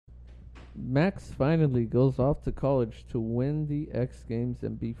Max finally goes off to college to win the X Games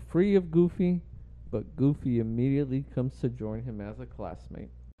and be free of Goofy, but Goofy immediately comes to join him as a classmate.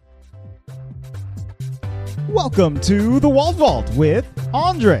 Welcome to the Walt Vault with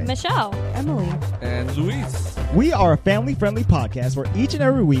Andre, Michelle, Emily, And Luis. We are a family-friendly podcast where each and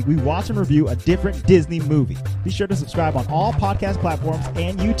every week we watch and review a different Disney movie. Be sure to subscribe on all podcast platforms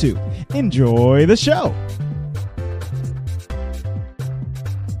and YouTube. Enjoy the show.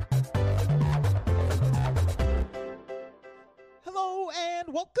 Hello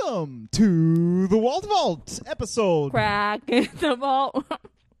and welcome to the Walt Vault episode. crack in the vault,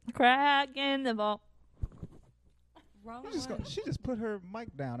 crack in the vault. wrong She just put her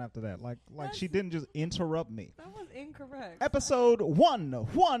mic down after that, like she didn't just interrupt me. That was incorrect. Episode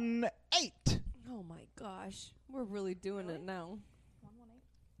 118. Oh my gosh, we're really doing it now.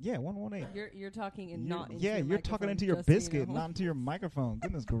 Yeah, 118. You're talking and You- not into yeah, your you're talking microphone, into your just so you biscuit, know. not into your microphone.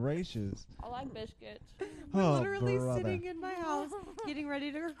 Goodness gracious. I like biscuits. We're Oh, literally brother. sitting in my house getting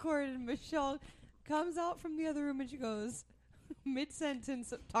ready to record, and Michelle comes out from the other room and she goes,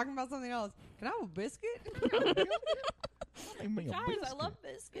 mid-sentence, talking about something else. Can I have a biscuit? Guys, I love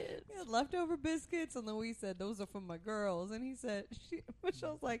biscuits. We had leftover biscuits, and Louis said, those are for my girls. And he said,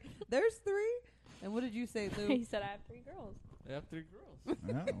 Michelle's like, there's 3? And what did you say, Lou? He said I have 3 girls. I have 3 girls.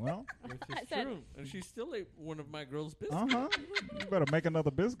 Yeah, well, Which I is said- true. And she still ate one of my girls' biscuits. uh-huh. You better make another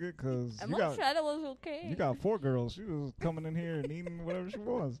biscuit because Emily said it was okay. you got 4 girls. She was coming in here and eating whatever she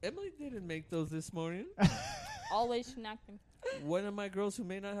was. Emily didn't make those this morning. Always snacking. One of my girls who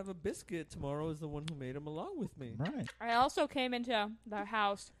may not have a biscuit tomorrow is the one who made them along with me. Right. I also came into the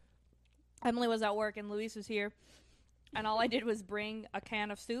house. Emily was at work and Luis was here. And all I did was bring a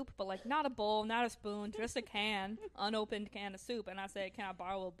can of soup, but like not a bowl, not a spoon, just a can, unopened can of soup. And I said, "Can I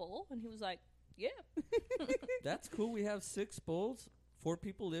borrow a bowl?" And he was like, "Yeah." That's cool. We have 6 bowls. 4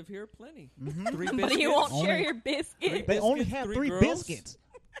 people live here. Plenty. Mhm. 3 biscuits. But you won't share Only- your biscuit. They only biscuits, have 3 3 girls. biscuits.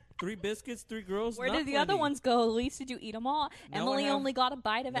 3 biscuits, 3 girls. Where not did the other plenty. ones go? Luis, did you eat them all? Now I Emily have- only got a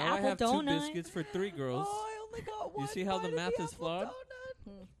bite of an Now I apple have 2 donut. biscuits for 3 girls. Oh, I only got one. see how the bite of math is apple flawed?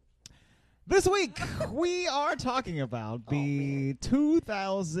 donut. This week, we are talking about the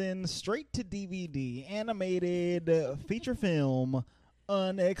 2000 straight-to-DVD animated feature film,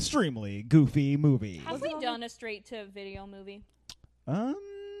 An Extremely Goofy Movie. Have Was we it on done a straight-to-video movie?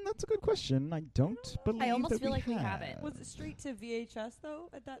 That's a good question. I don't believe almost that feel we like we have. haven't. Was it straight to VHS, though,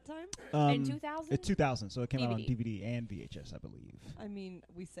 at that time? In 2000? It's 2000, so it came out on DVD. DVD and VHS, I believe. I mean,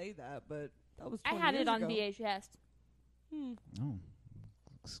 we say that, but that was I 20 had years it on ago. VHS. Hmm. Oh,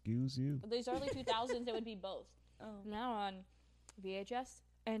 excuse you. These early 2000s, it would be both. Oh. Now on VHS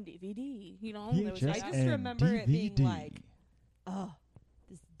and DVD. You know, VHS there was I like just and remember it being DVD. like, oh,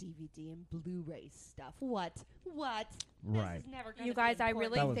 this DVD and Blu-ray stuff. What? Right. This is never gonna you be guys, I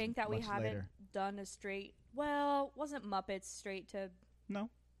important. really That was think that we much haven't later. done a straight. Well, wasn't Muppets straight to? No.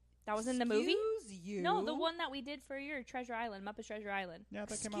 That was in the movie. Excuse you. No, the one that we did for your Treasure Island, Muppets Treasure Island. Yeah,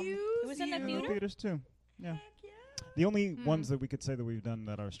 that came out Excuse It was in the in the theater? theaters too. Yeah. Heck yeah. The only Hmm. ones that we could say that we've done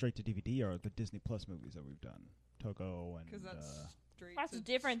that are straight to DVD are the Disney Plus movies that we've done. Togo and Because that's straight That's to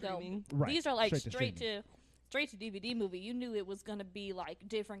different, though. streaming. right. These are like straight straight to DVD movie. You knew it was gonna be like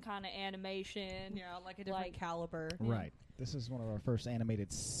different kind of animation. Yeah, like a different Like- caliber. Right. This is one of our first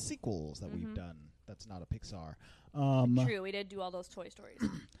animated sequels that we've Mhm. done. That's not a Pixar. True, we did do all those Toy Stories.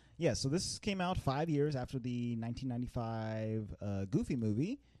 Yeah, so this came out 5 years after the 1995 Goofy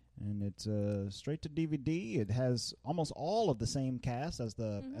movie, and it's straight to DVD. It has almost all of the same cast as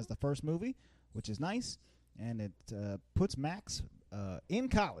the first movie, which is nice, and it puts Max in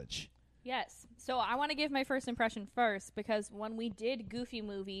college. Yes. So I want to give my first impression first because when we did Goofy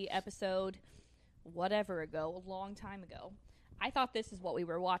Movie episode whatever ago, a long time ago, I thought this is what we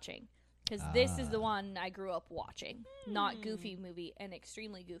were watching. Because this is the one I grew up watching. Not Goofy Movie, an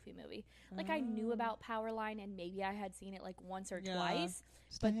extremely Goofy movie. Like, I knew about Powerline, and maybe I had seen it, like, once or Yeah. twice.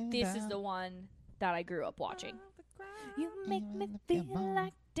 But this is the one that I grew up watching. You make me feel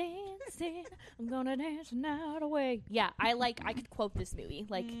like dancing. I'm gonna dance the night away. Yeah, I could quote this movie.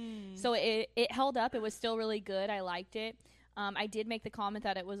 Like, so it held up. It was still really good. I liked it. I did make the comment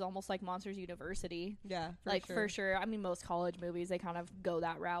that it was almost like Monsters University. Yeah, For sure. I mean, most college movies, they kind of go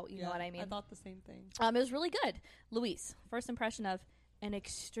that route. You know what I mean? I thought the same thing. It was really good. Luis, first impression of an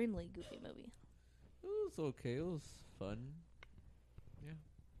extremely goofy movie. It was okay. It was fun. Yeah.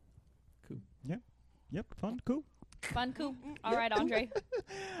 Cool. Yep, fun, cool. Fun, cool. All right, Andre.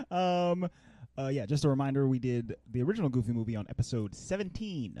 Yeah, just a reminder, we did the original Goofy movie on episode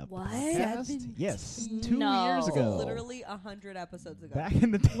 17 of What? the podcast. Yes, 2 No. years ago. Literally 100 episodes ago. Back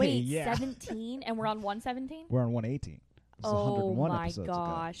in the day, Wait, yeah. 17? And we're on 117? We're on 118. It's Oh 101 my episodes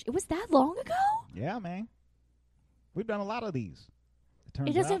gosh. It was that long ago? ago. Yeah, man. We've done a lot of these. Turns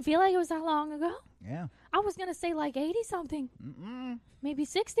It doesn't out. feel like it was that long ago. Yeah. I was going to say like 80 something. Mm-mm. Maybe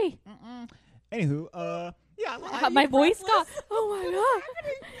 60. Mm-mm. Anywho, yeah. My voice got. Oh my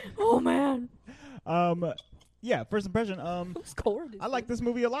god. Oh man. Yeah. First impression. Whose cord is I like this? this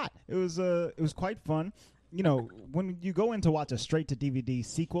movie a lot. It was quite fun. You know, when you go in to watch a straight to DVD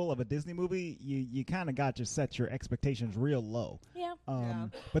sequel of a Disney movie, you kind of got to set your expectations real low. Yeah.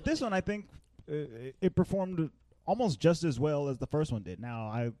 But this one, I think, it performed almost just as well as the first one did. Now,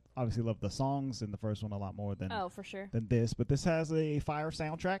 I obviously love the songs in the first one a lot more than Oh, for sure. this, but this has a fire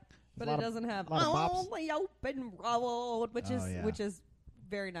soundtrack. But A it lot of- doesn't have lot of bops. only open road, which Oh, yeah. is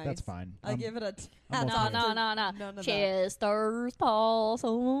very nice. That's fine. I give it a 10 I'm No, okay. no, no, no. None of that. Chester's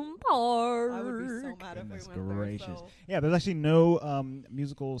Possum Park. I would be so mad Goodness if we went gracious. there. So. Yeah, there's actually no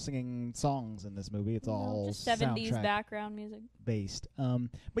musical singing songs in this movie. It's all just 70s soundtrack background music. based.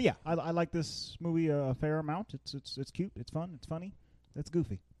 But yeah, I like this movie a fair amount. It's cute. It's fun. It's funny. It's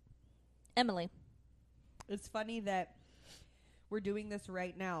goofy. Emily. It's funny that we're doing this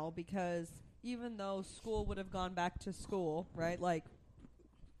right now because even though school would have gone back to school, right? Like,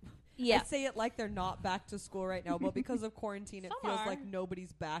 Yeah. I say it like they're not back to school right now, but because of quarantine, it Some feels are. like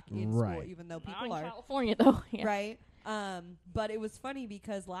nobody's back in Right. school, even though Not people in are. California, though. Yeah. Right? But it was funny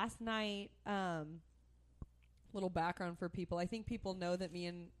because last night, little background for people. I think people know that me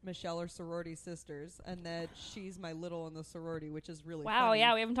and Michelle are sorority sisters and that she's my little in the sorority, which is really Wow, funny.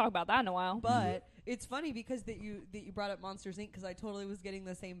 yeah, we haven't talked about that in a while. But it's funny because that you brought up Monsters Inc. because I totally was getting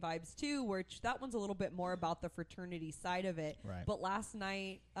the same vibes too. Where that one's a little bit more about the fraternity side of it. Right. But last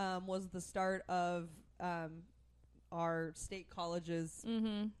night was the start of our state college's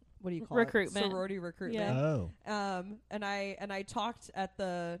what do you call Recruitment. it? Sorority recruitment. Yeah. Oh. And I talked at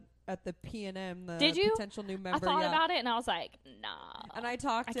the P&M, the Did you? potential new member. I thought yeah. about it and I was like, nah. And I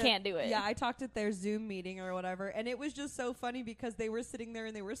talked. I can't do it. Yeah, I talked at their Zoom meeting or whatever, and it was just so funny because they were sitting there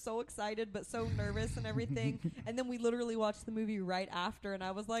and they were so excited but so nervous and everything. And then we literally watched the movie right after, and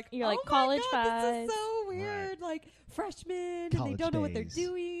I was like, You're "Oh like, my college God, this vibes." is so weird, like freshmen, and College they don't know what they're days.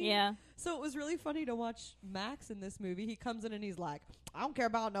 doing." Yeah. So it was really funny to watch Max in this movie. He comes in and he's like, "I don't care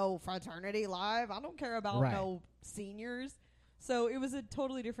about no fraternity life. I don't care about Right. no seniors." So it was a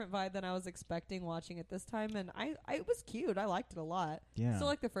totally different vibe than I was expecting watching it this time, and it was cute. I liked it a lot. Yeah. Still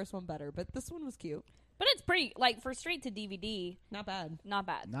like the first one better, but this one was cute. But it's pretty, like, for straight to DVD, Not bad. not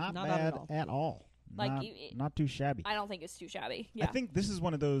bad. Not Not bad bad at at all. Like, not, it- not too shabby. I don't think it's too shabby. I Yeah. think this is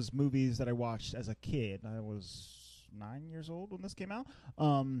one of those movies that I watched as a kid. I was 9 years old when this came out.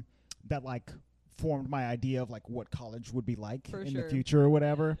 That like formed my idea of like what college would be like For in sure. the future or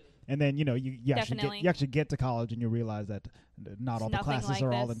whatever. And then you Definitely. actually get to college and you realize that not It's all the nothing classes like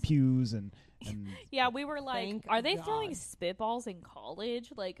are all this. in pews and Yeah, we were like, Thank are they God. throwing spitballs in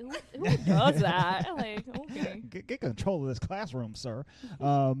college? Like, who does that? Like, okay. get control of this classroom, sir.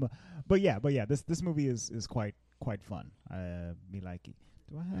 But yeah, this movie is quite fun. Me like it.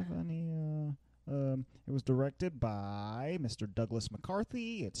 Do I have any? It was directed by Mr. Douglas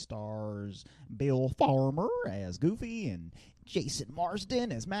McCarthy. It stars Bill Farmer as Goofy and Jason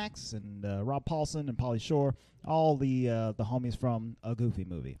Marsden as Max and Rob Paulson and Pauly Shore, all the homies from a Goofy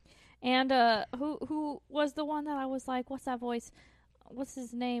movie. And who was the one that I was like, what's that voice? What's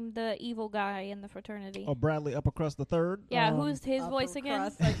his name? The evil guy in the fraternity. Oh, Bradley Uppercrust the Third. Yeah, who's his Upper voice again?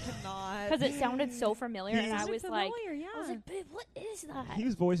 crust, I cannot. Because it sounded so familiar, and I He's- was like, yeah. I was like, babe, what is that? He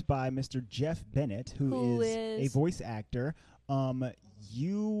was voiced by Mr. Jeff Bennett, who is a voice actor.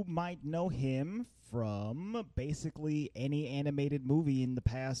 You might know him from basically any animated movie in the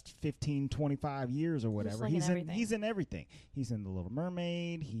past 15, 25 years or whatever. like in everything. He's in everything. He's in The Little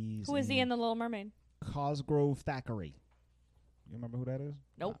Mermaid. Who is he in The Little Mermaid? Cosgrove Thackeray. You remember who that is?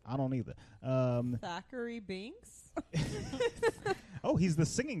 Nope. I don't either. Thackeray Binks. Oh, he's the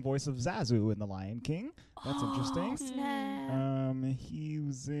singing voice of Zazu in The Lion King. That's interesting. Snap. He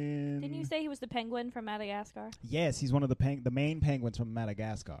was in. Didn't you say he was the penguin from Madagascar? Yes, he's one of the main penguins from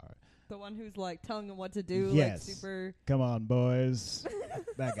Madagascar. The one who's like telling them what to do. Yes. Like super. Come on, boys.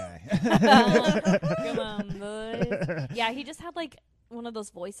 That guy. Come on, boys. Yeah, he just had like one of those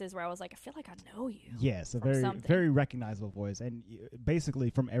voices where I was like, I feel like I know you. Yes, a From very something. very recognizable voice, and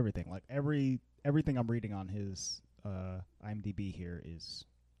basically from everything. Like everything I'm reading on his IMDb here is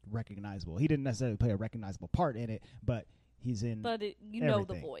recognizable. He didn't necessarily play a recognizable part in it, but he's in. But you know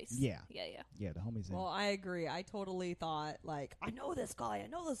the everything. voice. Yeah. Yeah, yeah. Yeah, the homie's in. Well, I agree. I totally thought like I know this guy.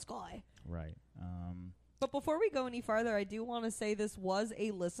 Right. But before we go any farther, I do want to say this was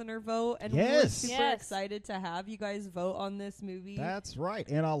a listener vote, and Yes. we were super Yes. excited to have you guys vote on this movie. That's right.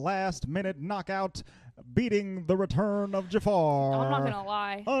 In a last-minute knockout beating the return of Jafar. I'm not gonna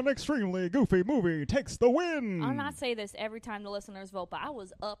lie. An extremely goofy movie takes the win. I'm not say this every time the listeners vote, but I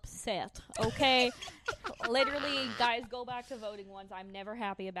was upset. Okay, literally, guys, go back to voting once. I'm never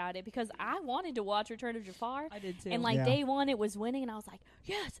happy about it because I wanted to watch Return of Jafar, I did too. and like Yeah. day one, it was winning, and I was like,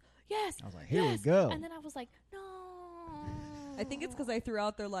 yes, yes. I was like, here yes. we go. And then I was like, no. I think it's because I threw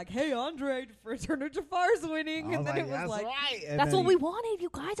out there like, "Hey, Andre, Return of Jafar's winning," I and then it was that's like, right. And That's then what we wanted, you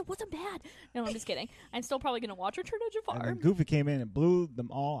guys. It wasn't bad. No, I'm just kidding. I'm still probably gonna watch Return of And Jafar. then Goofy came in and blew them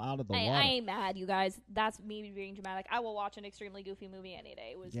all out of the I water. ain't mad, you guys. That's me being dramatic. I will watch an extremely goofy movie any day.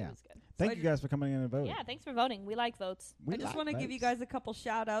 It was good. Thank you guys for coming in and voting. Yeah, thanks for voting. We like votes. We I just like want to give you votes. guys a couple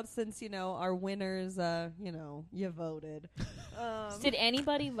shout outs since, our winners, you voted. Did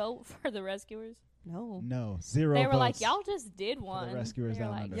anybody vote for the Rescuers? No. No, 0 They were like, votes. y'all just did one. Rescuers They were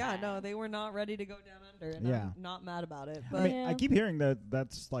Down like, Under. Yeah, no, they were not ready to go down under, and Yeah. I'm not mad about it. I But mean, Yeah. I keep hearing that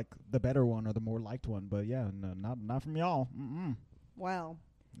that's like the better one or the more liked one, but yeah, no, not from y'all. wow.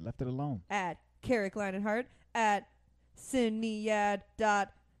 Left it alone. At Carrick Lionheart, at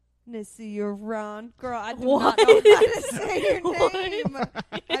Siniyad.Nisiran. Girl, I do What? not know how to say your What? name. I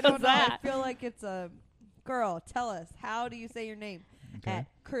What's don't know. that? I feel like it's a girl. Tell us, how do you say your name? Okay. At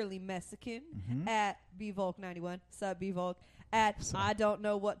Curly Mexican, Mhm. at bvolk91, sub bvolk, at So- I don't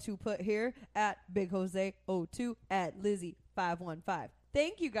know what to put here, at Big Jose 02, at Lizzie 515.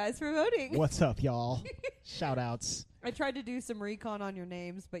 Thank you guys for voting. What's up, y'all? Shout outs. I tried to do some recon on your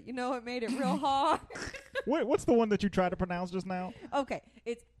names, but it made it real hard. What's the one that you tried to pronounce just now? Okay,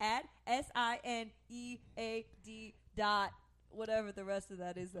 it's at SINEAD dot whatever the rest of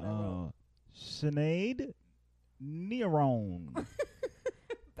that is that I wrote. Sinead Neron.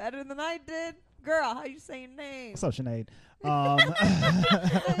 Better than I did. Girl, how you say your name? What's up, Sinead? oh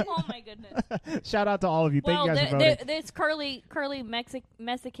my goodness. Shout out to all of you. Thank Well, you guys for voting. this curly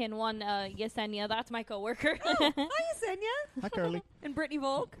Mexican one, Yesenia, that's my coworker. Hi, Yesenia. Hi, Curly. And Brittany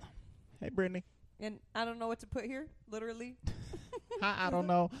Volk. Hey, Brittany. And I don't know what to put here, literally. I don't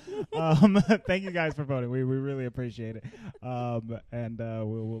know. Thank you guys for voting. We really appreciate it. And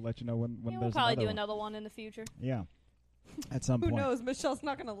we'll let you know when Yeah, we'll there's probably another do one. another one in the future. Yeah. At some Who point. knows? Michelle's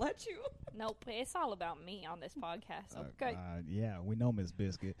not going to let you. Nope, it's all about me on this podcast. Okay. Yeah, we know Miss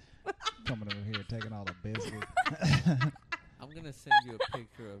Biscuit coming over here taking all the biscuit. I'm gonna send you a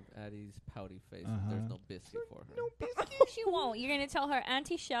picture of Addie's pouty face. If there's no biscuit for her. She won't. You're gonna tell her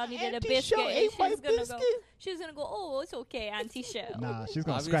Auntie Shell needed a Auntie biscuit. Shell and ate my she's gonna go. biscuit. She's gonna go. Oh, it's okay, Auntie Shell. Nah, she's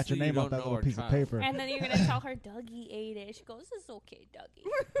gonna scratch your Obviously, you name off don't that know little our piece of child. paper. And then you're gonna tell her Dougie ate it. She goes, "It's okay, Dougie."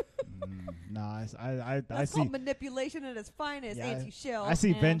 Nah, I That's see. called manipulation at its finest, Yeah, Auntie Shell. I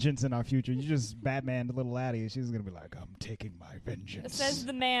see Yeah. vengeance in our future. You just Batman the little Addie, and she's gonna be like, "I'm taking my vengeance." Says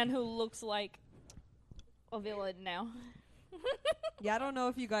the man who looks like a villain now. Yeah, I don't know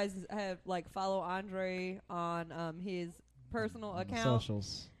if you guys have follow Andre on his personal On the account,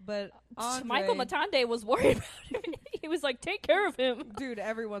 socials. but Andre, Michael Matande was worried about him. He was like, "Take care of him." dude,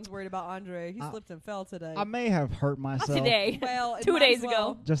 everyone's worried about Andre. He slipped and fell today. I may have hurt Not myself today. well, it 2 might days as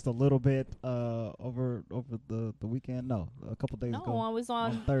well. ago. just a little bit over the weekend. No, a couple days No, ago I was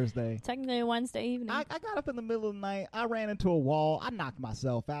on on Thursday. technically Wednesday evening. I got up in the middle of the night. I ran into a wall. I knocked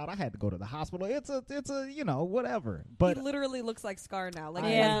myself out. I had to go to the hospital. It's a whatever. But He literally looks like Scar now. Like I-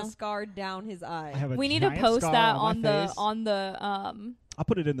 he Yeah. has a scar down his eye. I have a We need to giant post scar that on my face. on the I'll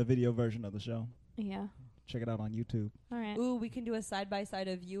put it in the video version of the show. yeah. Check it out on YouTube. All right. Ooh, we can do a side by side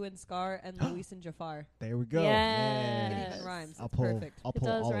of you and Scar and Luis and Jafar. There we go. Yes. It Yes. even rhymes. I'll It's pull. perfect. I'll It pull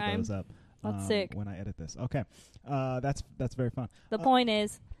does all rhyme. of those up. That's sick. When I edit this. Okay. That's very fun. The point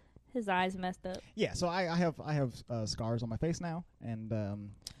is, his eyes messed up. Yeah. So I have scars on my face now,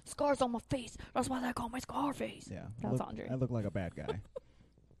 and Scars on my face. That's why they call me Scarface. yeah. That's Andre. I look like a bad guy.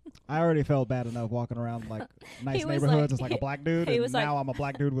 I already felt bad enough walking around like nice He was neighborhoods like- as like a black dude, he and was like- now I'm a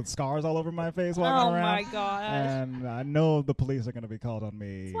black dude with scars all over my face walking Oh around. my gosh. And I know the police are going to be called on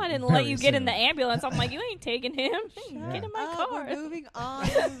me. That's why I didn't very let you get in the soon. ambulance. I'm like, you ain't taking him. Yeah. Get in my Oh, car. we're moving on.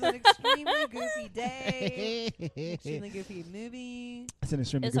 This is an extremely goofy day. Extremely goofy movie. It's an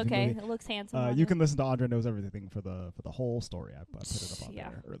extremely It's goofy okay. movie. It looks handsome. on You him. can listen to Andre Knows Everything for the whole story. I put it up on Yeah.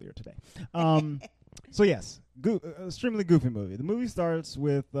 there earlier today. So yes, extremely goofy movie. The movie starts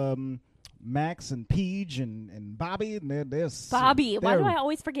with Max and Peach and Bobby, and they're Bobby. Why do they're- I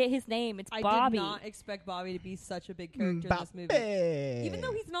always forget his name? It's I Bobby. did not expect Bobby to be such a big character in this movie. Bobby. Even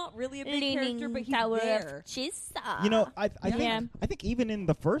though he's not really a big Leaning character, but he's Tower there. of Chisa. You know, I Yeah. think even in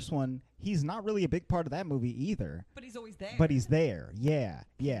the first one, he's not really a big part of that movie either. But he's always there. But he's there, yeah.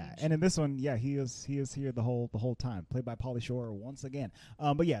 And in this one, yeah, he is here the whole time, played by Pauly Shore once again.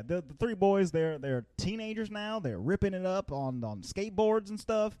 But yeah, the three boys, they're teenagers now. They're ripping it up on skateboards and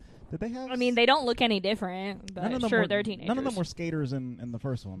stuff. Did they have? I mean, they don't look any different, but sure, they're teenagers. None of them were skaters in the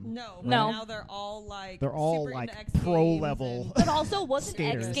first one. No. right? Now they're all like They're all super like into X pro Games level. and- But also, wasn't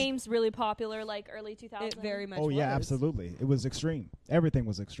Skaters. X Games really popular, like early 2000s? It very much Oh yeah, was. absolutely. It was extreme. Everything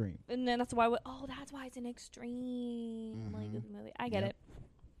was extreme. And then that's why. That's why it's an extreme like Mhm. movie. I get Yep. it.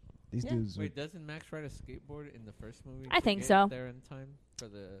 These Yeah. dudes. Wait, doesn't Max ride a skateboard in the first movie? I to think get so. There in time for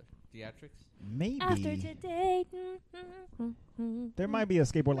the theatrics. Maybe After today, there might be a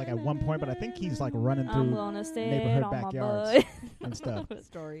skateboard like at one point, but I think he's like running I'm through gonna stay neighborhood on my backyards butt. and stuff.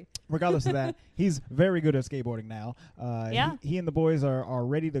 Story. Regardless of that, he's very good at skateboarding now. Yeah. He and the boys are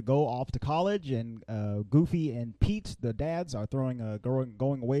ready to go off to college, and Goofy and Pete, the dads, are throwing a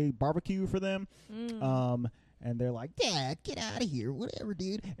going away barbecue for them. And they're like, "Dad, get out of here, whatever,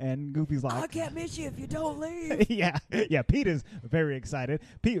 dude." And Goofy's like, I can't miss you if you don't leave. yeah. Pete is very excited.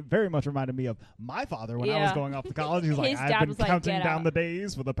 Pete very much reminded me of my father when I was Yeah. going off to college. He's like, His I've dad been was like, counting "Get down out." the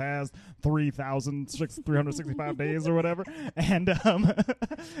days for the past 365 days or whatever. And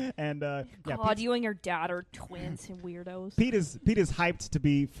yeah, God, you and your dad are twins and weirdos. Pete is hyped to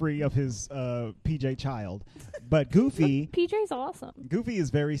be free of his PJ child, but Goofy PJ's awesome. is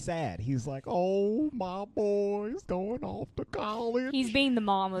very sad. He's like, "Oh, my boy's going off to college." He's being the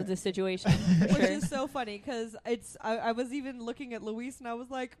mom of the situation. For Which sure. is so funny because I was even looking at Luis and I was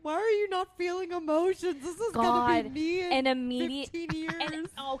like, why are you not feeling emotions? This is gonna be God, me in an immediate 15 years.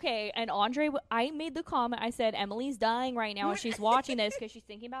 and Andre, I made the comment. I said Emily's dying right now, and she's watching this because she's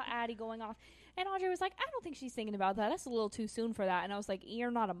thinking about Addie going off. And Andre was like, I don't think she's thinking about that. That's a little too soon for that. And I was like,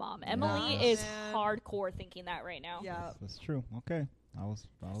 you're not a mom. Emily Nah. is Man. hardcore thinking that right now. Yeah. That's true. Okay, I was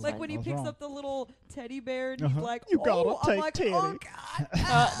Like when I he was picks wrong. up the little teddy bear and Uh-huh. he's like, You gotta oh, take I'm like, Teddy. oh God,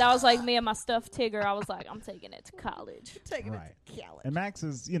 That was like me and my stuffed Tigger. I was like, I'm taking it to college. taking Right. it to college. And Max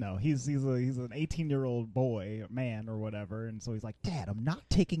is, he's an 18-year-old boy, man or whatever, and so he's like, "Dad, I'm not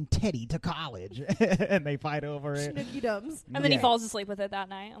taking Teddy to college," and they fight over it. Snooky Dums. And then he Yeah. falls asleep with it that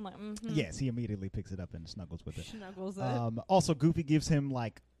night. I'm like, Yes, he immediately picks it up and snuggles with it. Snuggles it. Also, Goofy gives him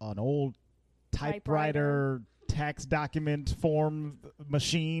like an old typewriter tax document form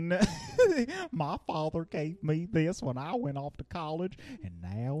machine. My father gave me this when I went off to college, and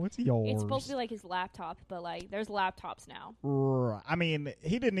now it's yours. It's supposed to be like his laptop, but like there's laptops now. Right. I mean,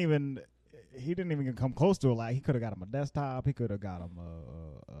 he didn't even come close to it. Like, he could have got him a desktop. He could have got him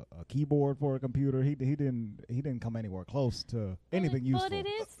a keyboard for a computer. He didn't come anywhere close to anything useful. But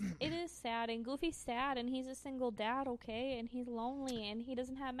it is sad, and Goofy's sad, and he's a single dad, okay, and he's lonely, and he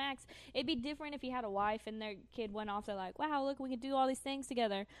doesn't have Max. It'd be different if he had a wife and their kid went off. They're like, wow, look, we can do all these things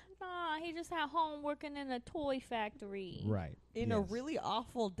together. Nah, he just at home working in a toy factory. Right. In a yes. really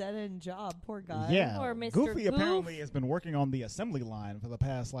awful dead-end job. Poor guy. Yeah. Or Mr. Goofy Goof. apparently has been working on the assembly line for the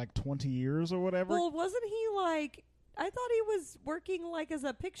past like 20 years or whatever. Well, wasn't he like... I thought he was working like as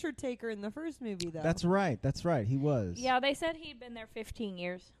a picture taker in the first movie, though. That's right. He was. Yeah, they said he'd been there 15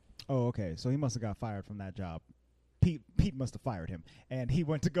 years. Oh, okay. So he must have got fired from that job. Pete must have fired him, and he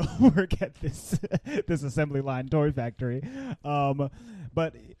went to go work at this assembly line toy factory.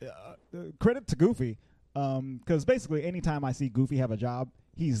 But credit to Goofy, because basically anytime I see Goofy have a job,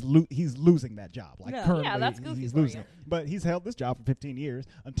 he's losing that job. Like Yeah. currently, Yeah, that's Goofy he's for losing you. it. But he's held this job for 15 years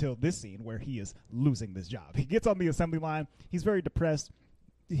until this scene where he is losing this job. He gets on the assembly line. He's very depressed.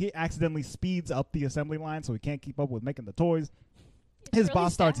 He accidentally speeds up the assembly line, so he can't keep up with making the toys. His really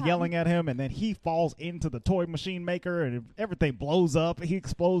boss starts sad. yelling at him, and then he falls into the toy machine maker, and everything blows up. He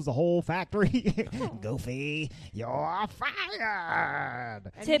explodes the whole factory. Goofy, you're fired.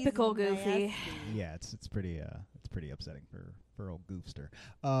 And Typical he's Goofy. nasty. Yeah, it's pretty upsetting for old Goofster.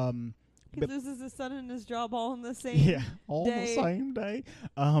 He But- loses his son and his job all in the same. Yeah, all day. the same day.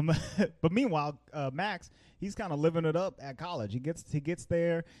 But meanwhile, Max, he's kind of living it up at college. He gets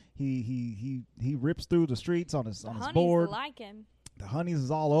there. He rips through the streets on his Honeys board. like him. The honeys is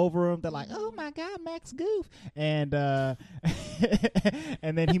all over him. They're like, "Oh my God, Max Goof!" And and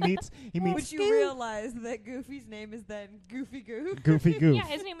then he meets Would you realize that Goofy's name is then Goofy Goof? Goofy Goof. Yeah,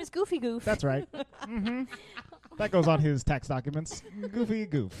 his name is Goofy Goof. That's right. hmm That goes on his tax documents. Goofy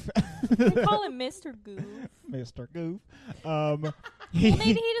Goof, They call him Mr. Goof. Mr. Goof. Well,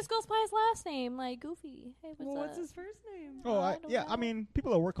 maybe he just goes by his last name, like Goofy. Hey, what's Well, up? what's his first name? Oh, I don't yeah. I know. mean,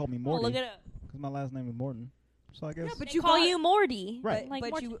 people at work call me Oh, Morty look it up. because my last name is Morton. So I guess Yeah, but They you call got- you Morty. Right. Like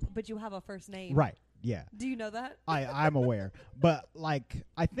Morty. but you have a first name. right. Yeah. Do you know that? I'm aware, but like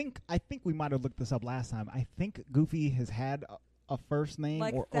I think we might have looked this up last time. I think Goofy has had a first name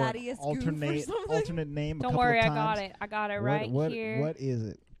Like or Thaddeus Goof or something? alternate name? Don't a couple worry, of I times? got it. I got it right here. What is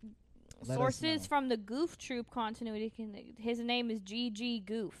it? Let us Sources know. from the Goof Troop continuity. His name is G.G.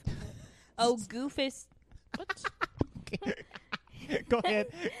 Goof. Oh, Goofus. What? Go ahead,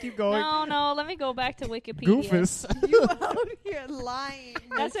 keep going. No. Let me go back to Wikipedia. Goofus. You out here lying.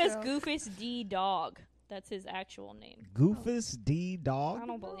 That says Michelle. Goofus D. Dog. That's his actual name. Goofus D Dog. I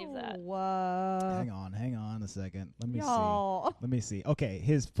don't believe that. What? Hang on a second. Let me Y'all. see. Let me see. Okay,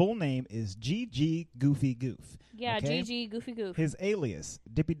 his full name is GG Goofy Goof. Yeah, Okay? GG Goofy Goof. His alias: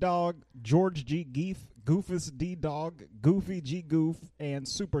 Dippy Dog, George G Geef, Goofus D Dog, Goofy G Goof, and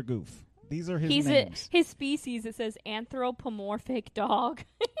Super Goof. These are his names. His species. It says anthropomorphic dog.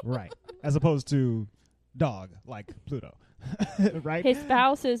 Right. As opposed to dog, like Pluto. Right? His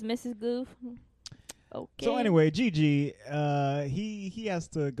spouse is Mrs. Goof. Okay. So anyway, GG, he has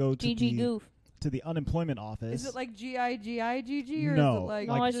to go to GG Goof. the unemployment office. Is it like GIGIGG or No, is it like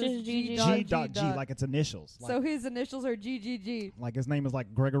No, it's just G G dot G, like its initials. Like, So his initials are GGG. like his name is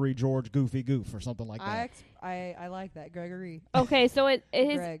like Gregory George Goofy Goof or something like that. I like that, Gregory. Okay, so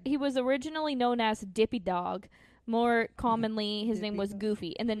Greg. he was originally known as Dippy Dog. More commonly, his name Dippy was Dog. Goofy.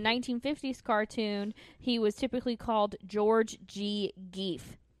 In the 1950s cartoon, he was typically called George G. Geef.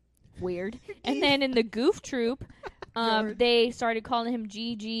 Weird. And then in the Goof Troop, George. they started calling him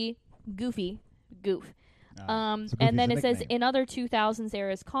GG Goofy. Goof. So And Goofy's then a it says nickname. in other 2000s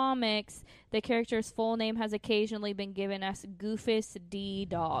eras comics, the character's full name has occasionally been given as Goofus D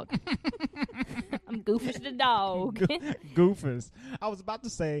Dog. I'm Goofus the dog. Goofus. I was about to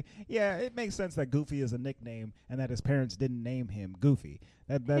say, yeah, it makes sense that Goofy is a nickname and that his parents didn't name him Goofy.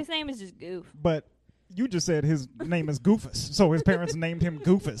 His name is just Goof. But you just said his name is Goofus, so his parents named him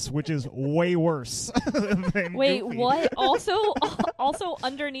Goofus, which is way worse than Wait, Goofy. what? Also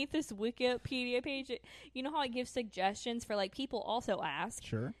underneath this Wikipedia page, you know how it gives suggestions for like people also ask.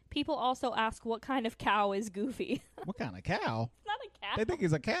 Sure. People also ask what kind of cow is Goofy. What kind of cow? It's not a cow. They think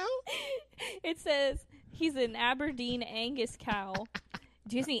he's a cow? It says he's an Aberdeen Angus cow.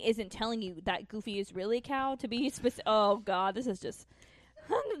 Disney isn't telling you that Goofy is really a cow. To be specific, oh god, this is just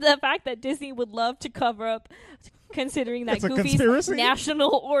the fact that Disney would love to cover up, considering that It's a Goofy's conspiracy?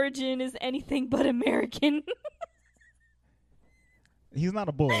 national origin is anything but American. He's not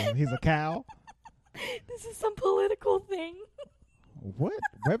a bull. He's a cow. This is some political thing. What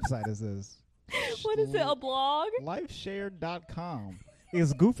website is this? What is it? A blog? Lifeshare.com.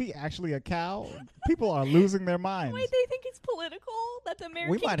 Is Goofy actually a cow? People are losing their minds. Wait, they think it's political that the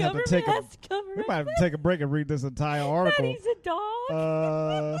American might have to government take a- has to cover We up might have to take a break and read this entire that article. he's a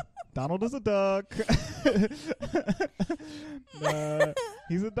dog. Donald is a duck.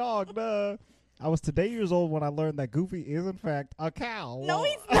 He's a dog. Duh. I was today years old when I learned that Goofy is in fact a cow. No,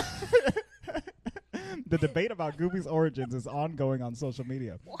 he's not. The debate about Goofy's origins is ongoing on social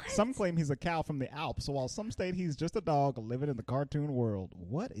media. What? Some claim he's a cow from the Alps, while some state he's just a dog living in the cartoon world.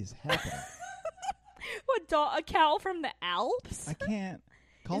 What is happening? What dog? A cow from the Alps? I can't.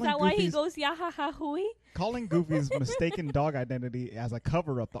 Is that why he goes yahaha hooey? Calling Goofy's mistaken dog identity as a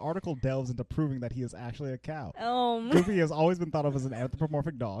cover-up, the article delves into proving that he is actually a cow. Goofy has always been thought of as an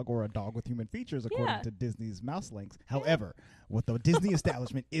anthropomorphic dog or a dog with human features, according Yeah. to Disney's Mouse Links. However, what the Disney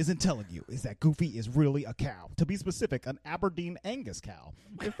establishment isn't telling you is that Goofy is really a cow. To be specific, an Aberdeen Angus cow.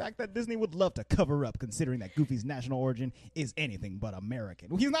 In fact, that Disney would love to cover up, considering that Goofy's national origin is anything but American.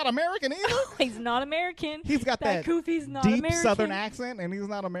 Well, he's not American either. He's not American. He's got that Goofy's not deep American. Southern accent, and he's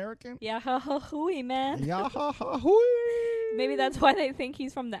not American. Yahaha hooey, man. Yahaha-hooey. Maybe that's why they think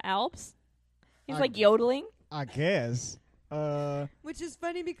he's from the Alps. He's I- like yodeling. I guess. Which is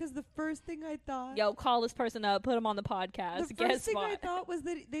funny because the first thing I thought. Yo, call this person up. Put him on the podcast. The Guess first thing I what? thought was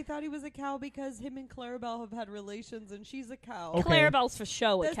that they thought he was a cow because him and Clarabelle have had relations and she's a cow. Okay. Clarabelle's for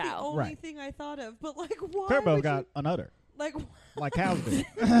show a That's the cow. only Right. thing I thought of. But like, why? Clarabelle would got you, an udder, like, like cows do. The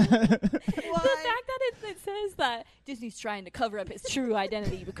fact that it says that Disney's trying to cover up his true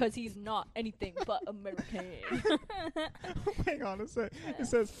identity because he's not anything but American. Hang on, it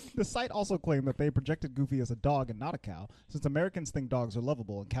says the site also claimed that they projected Goofy as a dog and not a cow, since Americans think dogs are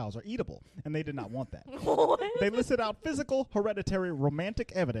lovable and cows are eatable, and they did not want that. What? They listed out physical, hereditary,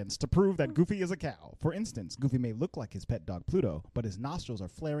 romantic evidence to prove that Goofy is a cow. For instance, Goofy may look like his pet dog Pluto, but his nostrils are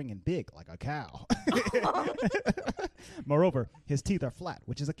flaring and big like a cow. Moreover, his teeth are flat,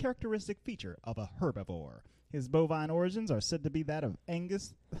 which is a characteristic feature of a herbivore. His bovine origins are said to be that of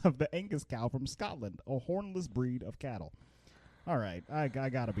the Angus cow from Scotland, a hornless breed of cattle. All right, I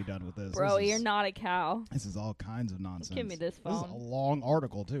gotta be done with this. Bro, This you're is- not a cow. This is all kinds of nonsense. Give me this This is a phone. long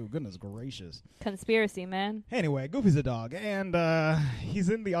article too. Goodness gracious. Conspiracy, man. Anyway, Goofy's a dog, and he's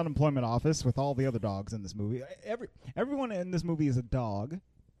in the unemployment office with all the other dogs in this movie. Everyone in this movie is a dog,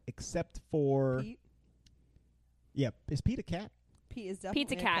 except for Pete. Is Pete a cat? Pete is definitely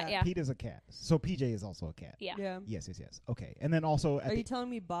Pete's a cat, yeah. Pete is a cat. So PJ is also a cat. Yeah. Yeah. Yes. Okay, and then also at Are the, you telling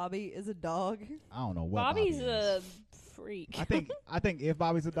me Bobby is a dog? I don't know what Bobby's Bobby a is. freak. I think if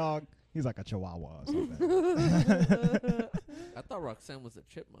Bobby's a dog, he's like a Chihuahua or something. I thought Roxanne was a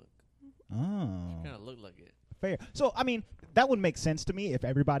chipmunk. Oh, Kind of looked like it. fair. So I mean, that would make sense to me if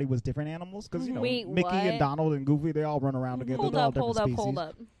everybody was different animals, because you know, Wait, Mickey what? and Donald and Goofy, they all run around together. Hold They're all up, hold different up, species. hold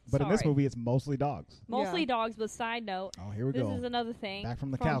up. But in this Sorry. movie, it's mostly dogs. Mostly Yeah. dogs, but side note, Oh, here we this go. is another thing. Back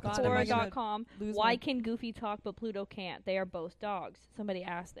from the from cow God, am I conspiracy. gonna Quora.com. lose Why my- can Goofy talk but Pluto can't? They are both dogs. Somebody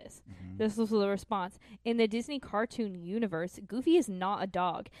asked this. Mhm. This was the response. In the Disney cartoon universe, Goofy is not a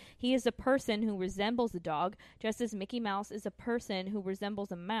dog. He is a person who resembles a dog, just as Mickey Mouse is a person who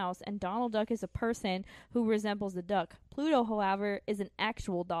resembles a mouse, and Donald Duck is a person who resembles a duck. Pluto, however, is an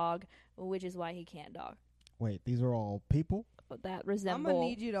actual dog, which is why he can't dog. Wait, these are all people? But that I'm resemble. gonna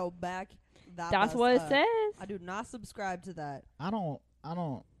need you to back that. That's bus what it up. says. I do not subscribe to that. I don't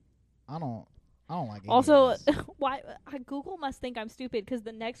like Also, aliens. why Google must think I'm stupid because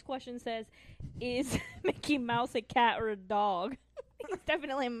the next question says, "Is Mickey Mouse a cat or a dog?" He's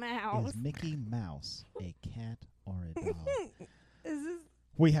definitely a mouse. Is Mickey Mouse a cat or a dog? Is this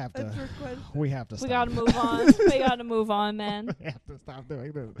We have a to. trick question? We have to. We Stop. gotta move on. We gotta move on, man. We have to stop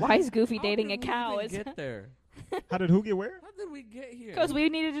doing this. Why is Goofy How dating a did we cow? even Is get there? How did who get where? How did we get here? because we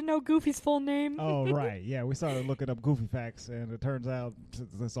needed to know Goofy's full name. Oh, right. Yeah, we started looking up Goofy facts, and it turns out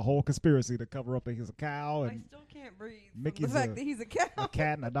it's a whole conspiracy to cover up that he's a cow I and still can't breathe. from Mickey's the fact a- that he's a cow. a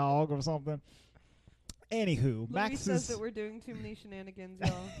cat and a dog or something. Anywho, Louis Max says is. that we're doing too many shenanigans,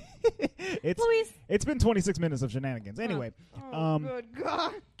 y'all. Louise. It's been 26 minutes of shenanigans. Anyway, Oh, good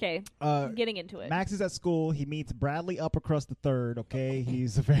God. Okay, getting into it. Max is at school. He meets Bradley Uppercrust III. Okay,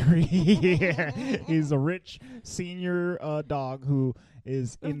 he's a very he's a rich senior dog who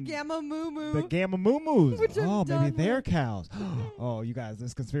is in Gamma Moo Moo. the Gamma Moo Moos. Which I'm Oh, maybe done they're with. cows. Oh, you guys,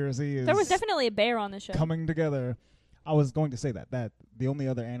 this conspiracy is There was definitely a bear on the show. coming together. I was going to say that the only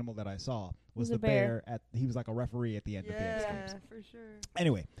other animal that I saw was a the bear. at he was like a referee at the end of the X Yeah, Games. for sure.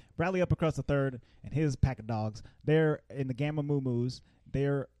 Anyway, Bradley Uppercrust III and his pack of dogs, they're in the Gamma Moo Moos.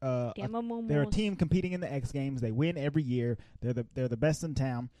 They're Gamma Moo they're a Moos. team competing in the X Games. They win every year. They're the best in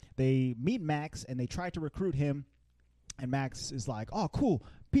town. They meet Max and they try to recruit him. And Max is like, "Oh, cool,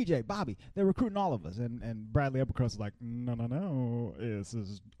 PJ, Bobby, they're recruiting all of us." And Bradley Uppercrust is like, "No, this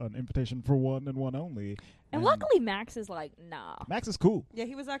is an invitation for one and one only." And luckily, Max is like, nah. Max is cool. Yeah,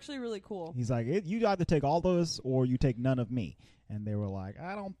 he was actually really cool. He's like, "You either take all of us or you take none of me." And they were like,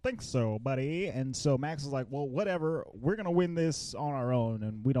 "I don't think so, buddy." And so Max is like, "Well, whatever. We're going to win this on our own,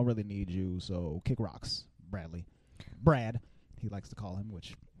 and we don't really need you, so kick rocks, Bradley." Brad, he likes to call him,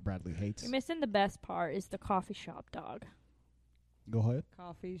 which Bradley hates. You're missing the best part is the coffee shop dog. Go ahead.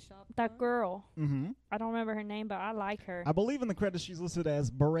 Coffee shop. That dog? girl. Mm-hmm. I don't remember her name, but I like her. I believe in the credits she's listed as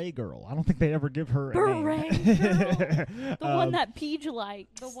Beret Girl. I don't think they ever give her a Beret name. The one that Peach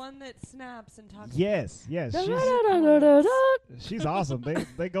likes. The one that snaps and talks. Yes, yes. She's, Da-da-da-da-da-da. she's awesome.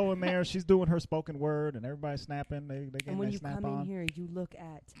 They go in there. She's doing her spoken word, and everybody's snapping. They get And when they you snap come on. in here, you look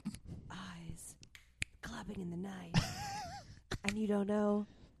at eyes clubbing in the night, and you don't know.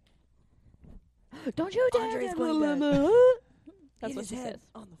 Don't you dare Andre's get going to That's hit what his she head says.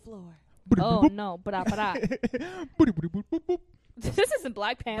 on the floor. Oh no, bra bra. Booty, booty, boop, boop, boop. This isn't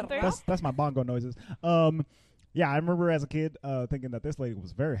Black Panther. That's my bongo noises. Yeah, I remember as a kid thinking that this lady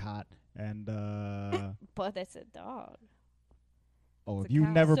was very hot, and But that's a dog. oh, It's if a you've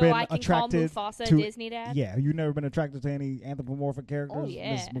cow. never So been I can attracted call Mufasa to Disney Dad? yeah, you've never been attracted to any anthropomorphic characters, Oh, Miss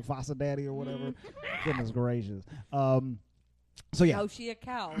yeah. Mufasa Daddy or whatever. Mhm. Goodness gracious. So yeah, Oh, she a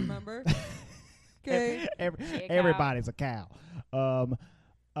cow, remember? Okay. She a cow. everybody's a cow.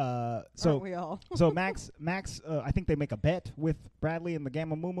 So Aren't we all? so Max, I think they make a bet with Bradley and the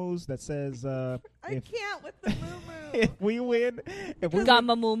Gamma Moo Moos that says I if can't with the moo moo. if we win,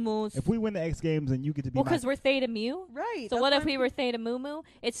 Gamma Moo Moos. if we win the X Games, then you get to be Well, my because we're Theta Mu. Right. So that's what why if we were Theta Moo Moo?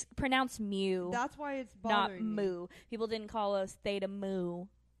 It's pronounced Mew, That's why it's not bothering me. Moo. People didn't call us Theta Mu.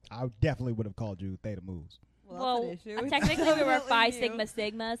 I definitely would have called you Theta Moos. Well, that's an issue. It's technically we were definitely Phi you. Sigma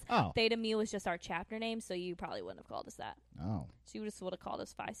Sigmas. Oh, Theta Mu was just our chapter name, so you probably wouldn't have called us that. oh, So you just would have called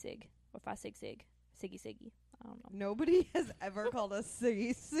us Phi Sig or Phi Sig Sig, Siggy Siggy. I don't know. Nobody has ever called us Siggy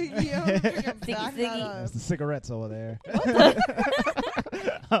Siggy. I'm gonna back Siggy. that up. that's the cigarettes over there.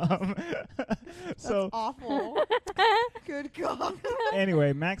 That's so awful. Good God.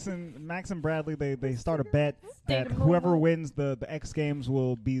 Anyway, Max and Bradley they start a bet that State of whoever Mobile. wins the X Games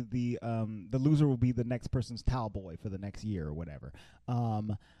will be the loser will be the next person's towel boy for the next year or whatever.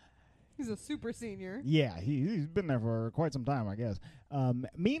 He's a super senior. Yeah, he's been there for quite some time, I guess.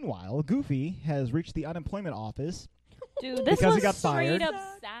 Meanwhile, Goofy has reached the unemployment office. Dude, this Because he was got straight fired. up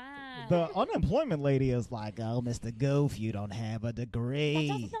sad. The unemployment lady is like, "Oh, Mr. Goof, you don't have a That degree."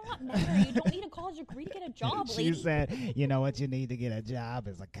 does not matter. You don't need a college degree to get a job, She lady. said, "You know what you need to get a job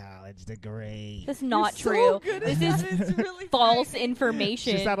is a college degree." That's not You're true. so good This at is that. It's really false frightening.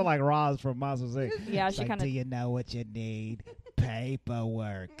 information. She sounded like Roz from Monsters Inc. Yeah, She's she like, kind of. "Do you know what you need?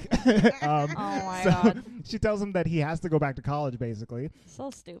 Paperwork." Oh my so God. she tells him that he has to go back to college, basically. So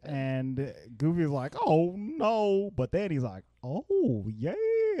stupid. And Goofy's like, "Oh no!" But then he's like, "Oh yeah!"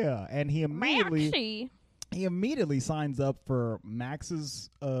 And he immediately signs up for Max's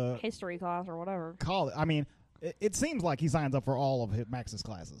History class or whatever. college. I mean, it seems like he signs up for all of Max's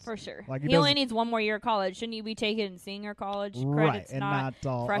classes. For sure. Like, he he only doesn't- needs one more year of college. Shouldn't he be taking senior college Right, credits, and not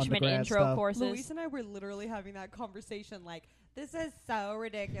not all freshman undergrad intro stuff. courses? Luis and I were literally having that conversation like, this is so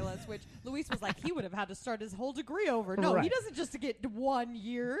ridiculous, which Luis was like, he would have had to start his whole degree over. No, he Right. doesn't just get 1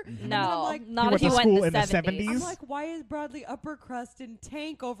 year. And then No, I'm like, not He if he went to went school in in the the 70s. 70s? I'm like, why is Bradley Upper Crust and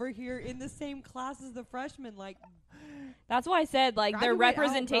Tank over here in the same class as the freshmen? Like, That's why I said, like, their Graduate out,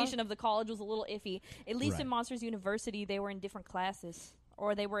 representation of the college was a little iffy. At least Right. in Monsters University, they were in different classes.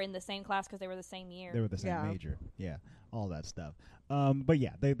 Or they were in the same class because they were the same year. They were the same Yeah. major. Yeah, all that stuff. But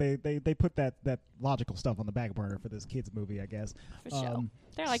yeah, they put that logical stuff on the back burner for this kids movie, I guess. For sure.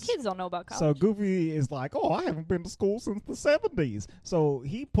 They're like, kids don't know about college. So Goofy is like, "Oh, I haven't been to school since the 70s." So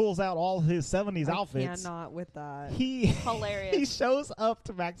he pulls out all his 70s I outfits. cannot with that. He Hilarious. he shows up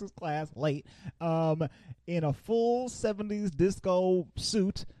to Max's class late in a full 70s disco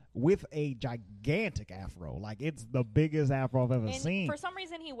suit with a gigantic afro. Like, it's the biggest afro I've ever and seen. for some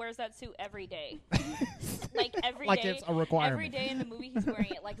reason, he wears that suit every day. Like, every day. Like it's a requirement. Every day in the movie, he's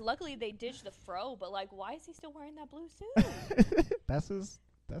wearing it. Like, luckily, they ditched the fro, but, like, why is he still wearing that blue suit? That's his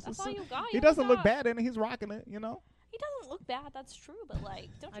That's his all suit. you got. He You doesn't only look got- bad in it. He's rocking it, you know? He doesn't look bad, that's true, but, like,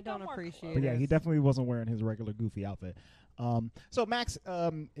 don't you I got don't more appreciate But it yeah, he is. definitely wasn't wearing his regular Goofy outfit. So Max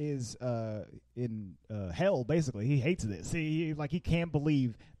is in hell, basically. He hates this. He can't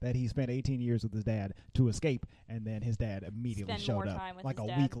believe that he spent 18 years with his dad to escape, and then his dad immediately Spend showed more up time with like his a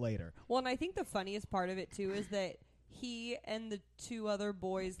dad. week later. Well, and I think the funniest part of it too is that he and the two other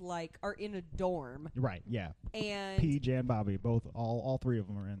boys like are in a dorm, Right, yeah. and PJ and Bobby, both, all three of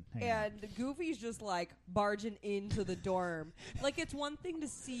them are in. hanging out. and Goofy's just like barging into the dorm. Like, it's one thing to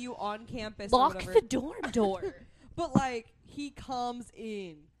see you on campus or Lock whatever, the dorm door. but like he comes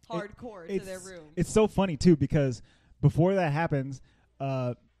in hardcore to their room. It's so funny too, because before that happens,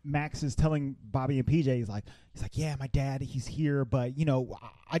 Max is telling Bobby and PJ, he's like, "Yeah, my dad, he's here, but you know,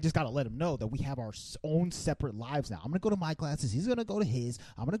 I just got to let him know that we have our own separate lives now. I'm gonna go to my classes, he's gonna go to his.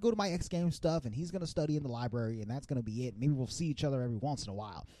 I'm gonna go to my X Games stuff, and he's gonna study in the library, and that's gonna be it. Maybe we'll see each other every once in a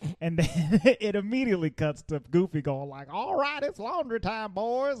while." And then it immediately cuts to Goofy going like, "All right, it's laundry time,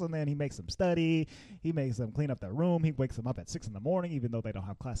 boys," and then he makes them study. He makes them clean up their room. He wakes them up at 6 a.m, even though they don't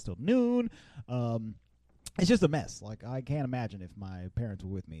have class till noon. It's just a mess. Like, I can't imagine if my parents were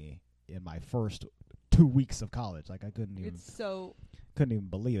with me in my first 2 weeks of college. Like, I couldn't even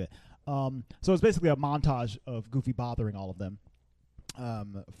believe it. So it's basically a montage of Goofy bothering all of them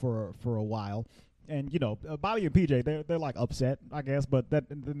for a while. And, you know, Bobby and PJ, they're like upset, I guess, but that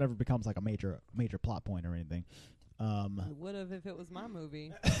never becomes like a major plot point or anything. I would have if it was my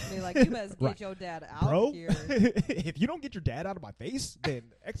movie. Be like, you best get Right. your dad out Bro, here. if you don't get your dad out of my face, then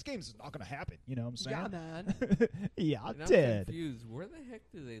X Games is not going to happen. You know what I'm saying? Yeah, man. Yeah, And I'm Ted. confused. Where the heck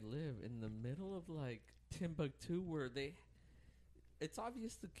do they live? In the middle of like Timbuktu, where they? It's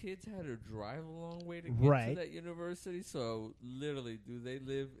obvious the kids had to drive a long way to get Right. to that university. So literally, do they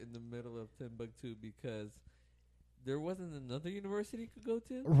live in the middle of Timbuktu because there wasn't another university he could go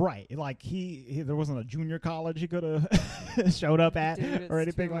to? Right, like he there wasn't a junior college he could have showed up at Dude, or it's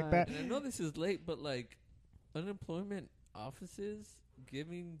anything too like that. And I know this is late, but like unemployment offices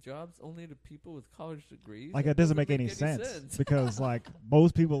giving jobs only to people with college degrees. Like, it doesn't make any sense because like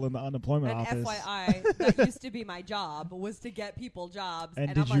most people in the unemployment And office. FYI, that used to be my job, was to get people jobs.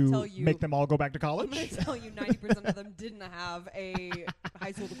 And I'm did gonna you tell you, make them all go back to I'm college? going to tell you 90% of them didn't have a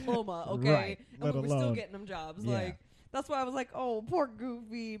high school diploma, okay? Right, And let we were still alone- getting them jobs. Yeah. Like, that's why I was like, oh, poor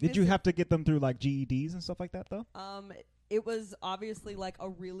Goofy. Did you have to get them through like GEDs and stuff like that though? it was obviously like a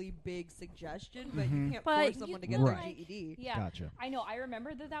really big suggestion, but you can't But force you- someone to get Right. their GED. Yeah. Gotcha. I know. I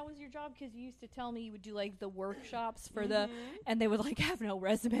remember that was your job because you used to tell me you would do like the workshops for the, and they would like have no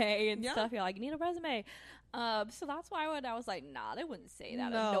resume and Yeah. stuff. You're like, you need a resume. So that's why when I was like, nah, they wouldn't say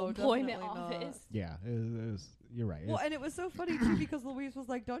that. No, at no employment definitely not. office. Yeah, it was. You're right. Well, and it was so funny too because Louise was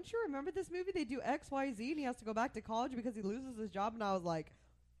like, "Don't you remember this movie? They do X, Y, Z, and he has to go back to college because he loses his job." And I was like,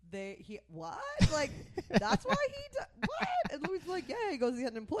 what? Like that's why what?" And Louise was like, "Yeah." He goes, "He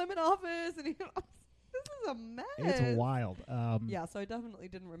had an employment office," and he. This is a mess. It's wild. Yeah, so I definitely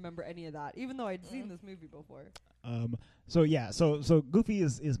didn't remember any of that, even though I'd seen this movie before. So Goofy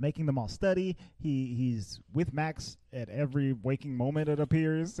is making them all study. He's with Max at every waking moment, it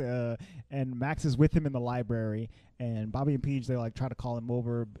appears, and Max is with him in the library. And Bobby and Peach, they like try to call him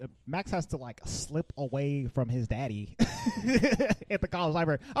over. Max has to like slip away from his daddy at the college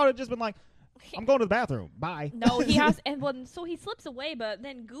library. I would have just been like, "I'm going to the bathroom. Bye." No, he has, and so he slips away, but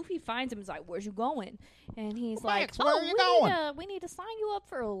then Goofy finds him. He's like, "Where's you going?" And he's Well, like, Max, where are you going?" we need to sign you up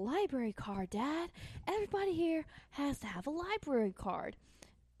for a library card, Dad. Everybody here has to have a library card."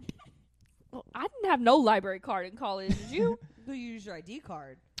 Well, I didn't have no library card in college. Did you? You use your ID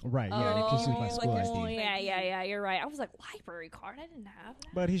card. Right, yeah, Oh, just use my like school your ID. student yeah, you're right. I was like, library card? I didn't have that.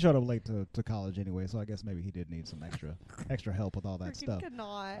 But he showed up late to college anyway, so I guess maybe he did need some extra help with all that Freaking stuff. cannot.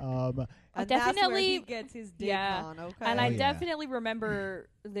 I And that's where definitely- he gets his dig yeah. on, okay? And Oh, I yeah. definitely remember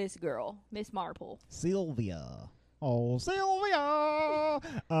this girl, Miss Marple. Sylvia. Oh, Sylvia!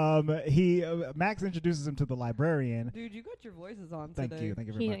 Max introduces him to the librarian. Dude, you got your voices on Thank today. you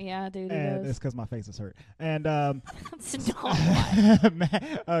very much. Yeah, dude, he And does. it's because my face is hurt. And That's not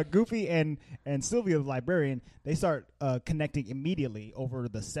why. Goofy and Sylvia, the librarian, they start connecting immediately over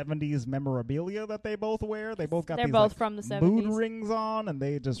the 70s memorabilia that they both wear. They both got They're these both like, from the mood 70s. rings on, and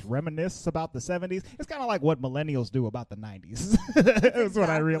they just reminisce about the 70s. It's kind of like what millennials do about the 90s. That's what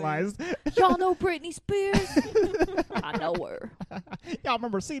I Exactly. realized. Y'all know Britney Spears? I know her. Y'all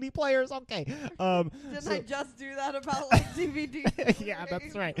remember CD players? Okay. Didn't I just do that about like DVD? Yeah,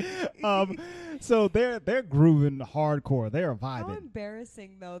 that's right. So they're grooving hardcore. They're How vibing.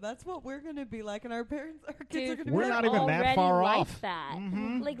 embarrassing, though. That's what we're gonna be like, and our kids are Dude, gonna We're be not like, even that already far like off. that.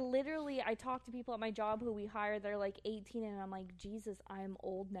 Mhm. Like literally, I talk to people at my job who we hire. They're like 18, and I'm like, Jesus, I'm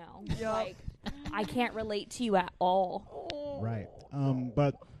old now. Yup. Like, I can't relate to you at all. Right.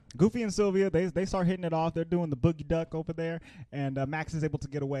 But Goofy and Sylvia, they start hitting it off. They're doing the boogie duck over there, and Max is able to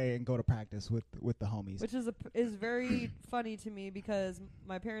get away and go to practice with the homies. which is very funny to me because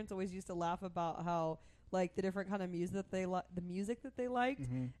my parents always used to laugh about how like the different kind of music that they the music that they liked,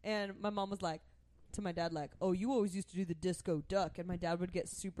 and my mom was like to my dad like, "Oh, you always used to do the disco duck," and my dad would get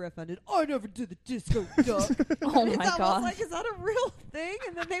super offended. "I never did the disco duck." Oh And my I was god. like, "Is that a real thing?"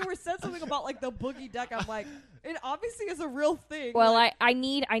 And then they were said something about like the boogie duck. I'm like, it obviously is a real thing. Well, like, I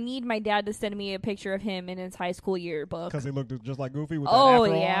need my dad to send me a picture of him in his high school yearbook. Because he looked just like Goofy with Oh,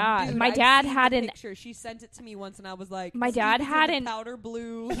 that afro yeah. dude, my I've dad seen had the an picture. She sent it to me once, and I was like, My dad Steve is had in an- a powder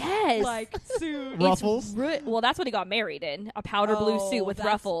blue, yes. like suit. It's Ruffles? well, that's what he got married in, a powder blue Oh, suit with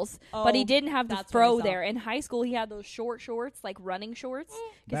that's- ruffles. But he oh, didn't have the that's what I fro saw. there. In high school, he had those short shorts, like running shorts,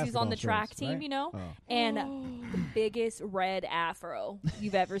 because he's on the Basketball track shorts, team, right? you know. Oh. And the biggest red afro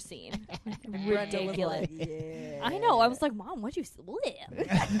you've ever seen. Brenda was Ridiculous. like, yeah. I know. I was like, Mom, what'd you split?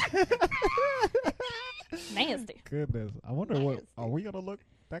 Nasty. Goodness. I wonder what are we gonna look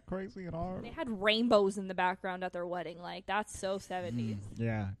that crazy in our They had rainbows in the background at their wedding. Like, that's so 70s.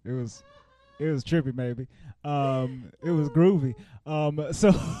 Yeah, it was trippy, maybe. It was groovy. So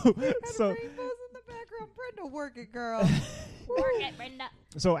Rainbows in the background. Brenda, work it, girl. Work it, Brenda.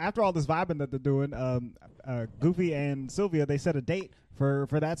 so after all this vibing that they're doing, Goofy and Sylvia, they set a date for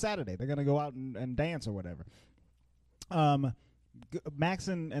that Saturday. They're gonna go out and dance or whatever. Max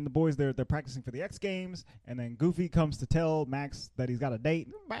and the boys, they're practicing for the X Games, and then Goofy comes to tell Max that he's got a date.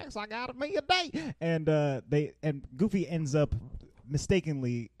 Max, I got me a date, and Goofy ends up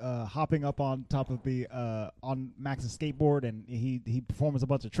mistakenly hopping up on top of the on Max's skateboard, and he performs a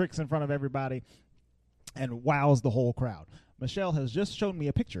bunch of tricks in front of everybody and wows the whole crowd. Michelle has just shown me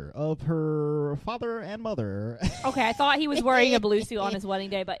a picture of her father and mother. Okay, I thought he was wearing a blue suit on his wedding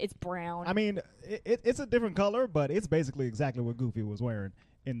day, but it's brown. I mean, it's a different color, but it's basically exactly what Goofy was wearing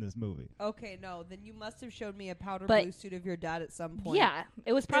in this movie. Okay, no, then you must have showed me a powder But- blue suit of your dad at some point. yeah,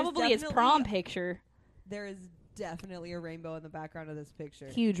 it was There's probably his definitely- prom picture. There is definitely a rainbow in the background of this picture.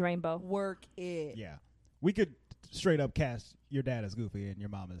 Huge rainbow. Work it. Yeah. We could straight up cast your dad as Goofy and your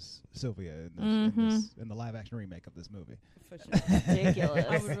mom as Sylvia in the live action remake of this movie. For sure. Ridiculous.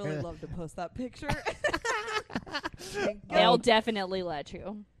 I would really love to post that picture. They'll definitely let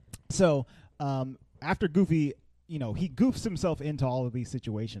you. So, after Goofy, he goofs himself into all of these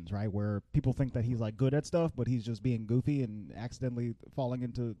situations, right? Where people think that he's like good at stuff, but he's just being goofy and accidentally falling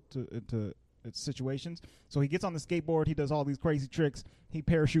into situations. So he gets on the skateboard. He does all these crazy tricks. He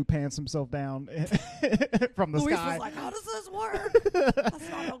parachute pants himself down from the Luis sky. was like, how does this work? That's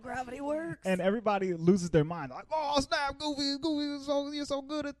not how gravity works. And everybody loses their mind. Like, oh, snap, Goofy, you're so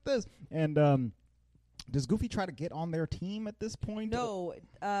good at this. And does Goofy try to get on their team at this point? No,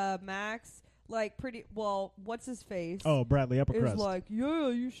 Max, like what's his face? Oh, Bradley Is Uppercrust. like, yeah,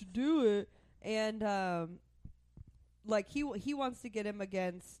 you should do it. And like he wants to get him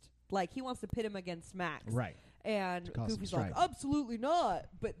against, like he wants to pit him against Max. Right. And cause some Goofy's like, strife. absolutely not.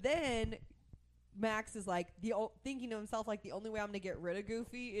 But then Max is like thinking to himself, like, the only way I'm going to get rid of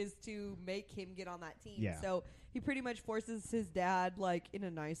Goofy is to make him get on that team. Yeah. So he pretty much forces his dad, like, in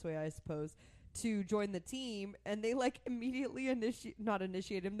a nice way, I suppose, to join the team. And they, like, immediately not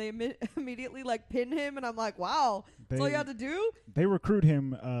initiate him. They immediately, like, pin him. And I'm like, wow, that's all you had to do? They recruit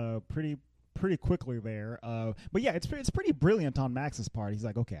him pretty quickly there. But yeah, it's pretty brilliant on Max's part. He's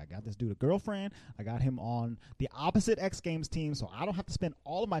like, okay, I got this dude a girlfriend. I got him on the opposite X Games team, so I don't have to spend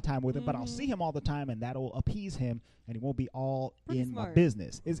all of my time with him, but I'll see him all the time, and that'll appease him, and he won't be all Pretty in my smart.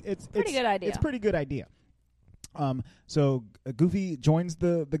 business. It's Pretty good idea. It's pretty good idea. So Goofy joins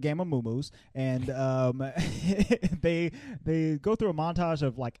the game of Moo-Moos, and they go through a montage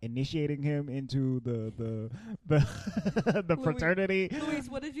of like initiating him into the Louis- fraternity. Luis,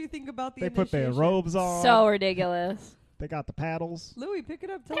 what did you think about the They put their initiation? robes on. So ridiculous. They got the paddles. Louis, pick it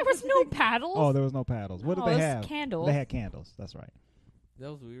up. Tell There us was what no you think. paddles. Oh, there was no paddles. What No, did it they was have? candles. They had candles. That's right.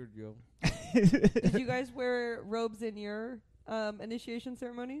 That was weird, yo. Did you guys wear robes in your initiation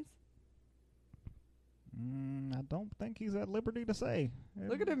ceremonies? I don't think he's at liberty to say.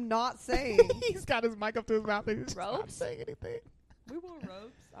 Look at him not saying. He's got his mic up to his mouth. And he's not Robes? saying anything. We wore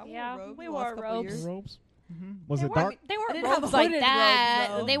robes. I Yeah, wore robes. we the wore last couple robes. years. Robes. Was They it weren't- dark? They I weren't didn't have robes like hooded that.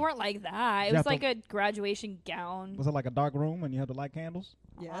 robes, though. They weren't like that. It You was have like to- a graduation gown. Was it like a dark room and you had to light candles?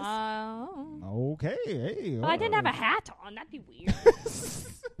 Yes. Okay. Hey. But I didn't have a hat on. That'd be weird.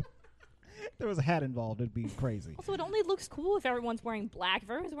 If there was a hat involved, it'd be crazy. Also, it only looks cool if everyone's wearing black. If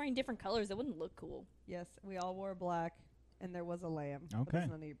everyone's wearing different colors, it wouldn't look cool. Yes, we all wore black, and there was a lamb. But Okay.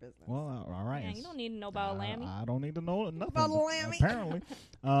 that's none of your business. Well, all right. Yeah, you don't need to know about a lammy. I don't need to know nothing. About a lammy. Apparently.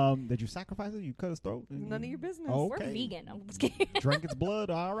 Did you sacrifice it? You cut his throat? None of your business. Oh. We're okay. vegan. I'm just kidding. Drink its blood.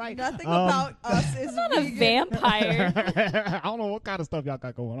 All right. Nothing about us is I'm not a vegan. vampire. I don't know what kind of stuff y'all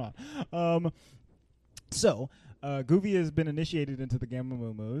got going on. So Goofy has been initiated into the game of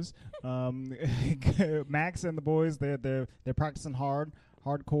Moo-Moos. Max and the boys, they're practicing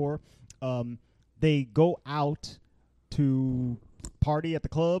hardcore. They go out to party at the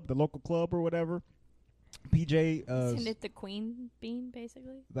club, the local club or whatever. PJ, Isn't it the queen bean,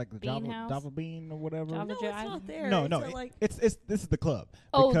 basically? like the Bean Java, House? Java Bean or whatever. Java No, it's Jive? not there. No, It's no, like it's this is the club.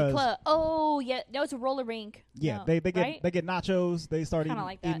 Oh, the because- club. Oh, yeah. No, it's a roller rink. Yeah, No, they get right? they get nachos. They start Kinda eating,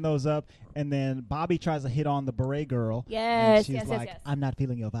 like that. eating those up, and then Bobby tries to hit on the beret girl. and Yes, she's yes, like, yes. "I'm not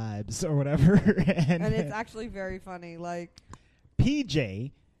feeling your vibes" or whatever. and and it's actually very funny. Like,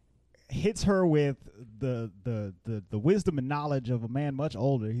 PJ hits her with the wisdom and knowledge of a man much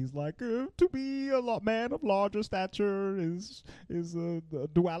older. He's like, to be a man of larger stature is a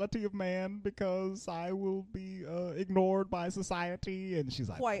duality of man because I will be ignored by society. And she's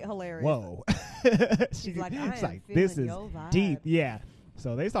like, quite hilarious. whoa. She's like, I it's am like, this feeling is your vibe. deep. Yeah.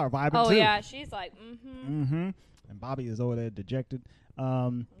 So they start vibing Oh, too. yeah. She's like, mm-hmm. Mm-hmm. And Bobby is over there dejected. It's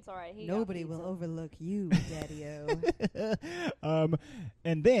all right. He got Nobody will pizza. overlook you, Daddy-O.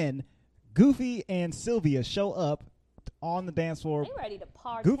 And then Goofy and Sylvia show up on the dance floor. They ready to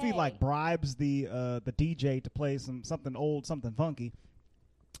party. Goofy like bribes the DJ to play something old, something funky,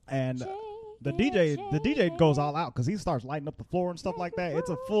 and the DJ goes all out because he starts lighting up the floor and stuff like that. It's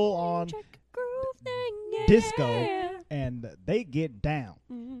a full on disco, and they get down.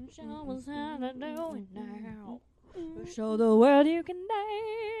 Show us how to do it now. Show the world you can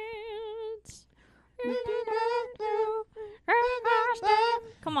dance.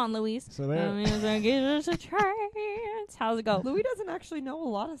 Come on, Louise. So there- The music gives us a chance. How's it go? Louis doesn't actually know a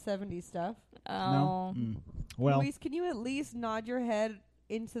lot of 70s stuff. Oh. No. Well, Louise, can you at least nod your head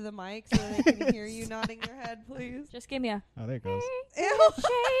into the mic so that they can hear you nodding your head, please? Just give me a oh, there it goes. shake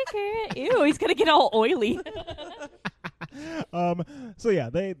it. Ew, he's gonna get all oily. So yeah,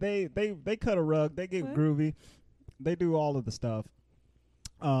 they cut a rug. They get groovy. They do all of the stuff.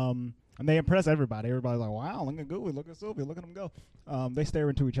 And they impress everybody. Everybody's like, wow, look at Goofy, look at Sylvia, look at them go. They stare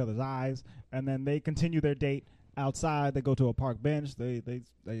into each other's eyes, and then they continue their date outside. They go to a park bench. They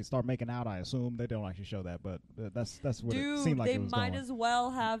start making out. I assume they don't actually show that, but that's what it seemed like. They it was might going. as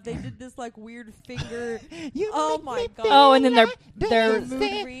well have. They did this like weird finger. You Oh make my me God. feel Oh, and then like they're Mood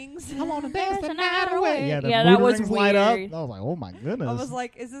dancing. rings. I want to dance the night away. Yeah, the Yeah, mood that was rings light up. weird. I was like, oh my goodness. I was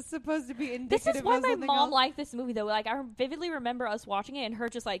like, is this supposed to be indicative This is why of my something mom else? liked this movie, though. Like, I vividly remember us watching it and her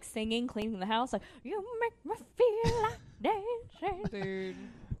just, like, singing, cleaning the house. Like, you make me feel like dancing. Dude.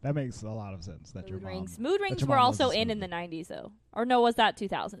 that makes a lot of sense. That your Mood mom. rings. Mood that rings your were mom loves also this in movie. the 90s, though. Or no, was that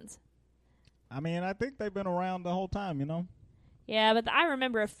 2000s? I mean, I think they've been around the whole time. You know. Yeah, but I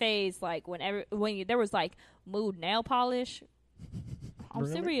remember a phase, like, there was, like, mood nail polish. I'm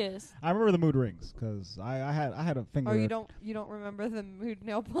Really? serious. I remember the mood rings because I had a finger. Oh, you don't remember the mood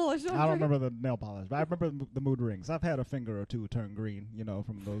nail polish? I don't remember the nail polish, but I remember the mood rings. I've had a finger or two turn green, you know,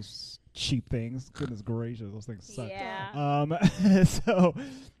 from those cheap things. Goodness gracious, those things suck. Yeah.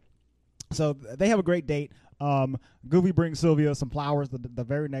 So they have a great date. Goofy brings Sylvia some flowers the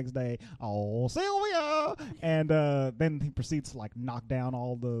very next day. Oh, Sylvia! And then he proceeds to like knock down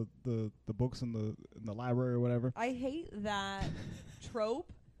all the books in the library or whatever. I hate that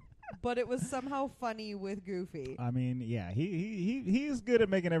trope, but it was somehow funny with Goofy. I mean, yeah, he's good at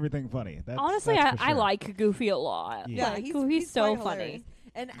making everything funny. Honestly, that's for I sure. like Goofy a lot. Yeah. Like, Goofy's so quite funny. hilarious.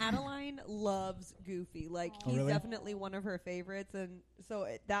 And Adeline loves Goofy. Like, Oh, he's really? definitely one of her favorites, and so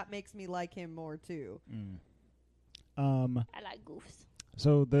that makes me like him more too. I like Goofs.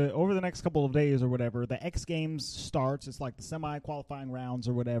 So over the next couple of days or whatever, the X Games starts. It's like the semi-qualifying rounds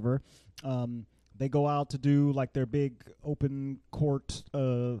or whatever. They go out to do like their big open court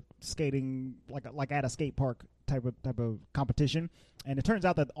skating, like at a skate park type of competition. And it turns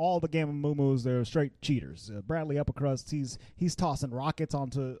out that all the Gamma Moo-Moos, they're straight cheaters. Bradley Uppercrust, he's tossing rockets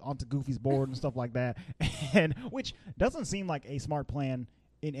onto Goofy's board and stuff like that, and which doesn't seem like a smart plan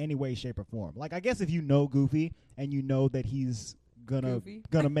in any way, shape, or form. Like, I guess if you know Goofy and you know that he's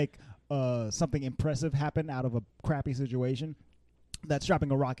gonna make something impressive happen out of a crappy situation, that strapping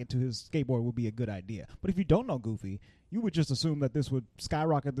a rocket to his skateboard would be a good idea. But if you don't know Goofy, you would just assume that this would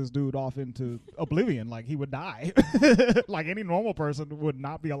skyrocket this dude off into oblivion, like he would die. Like any normal person would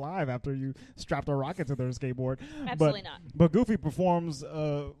not be alive after you strapped a rocket to their skateboard. Absolutely not. But Goofy performs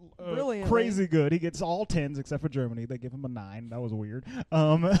Brilliantly. crazy good. He gets all 10s except for Germany. They give him a 9. That was weird.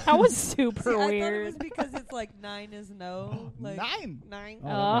 That was super See, I thought it weird. was because it's like 9 is no. Like 9? 9. Oh,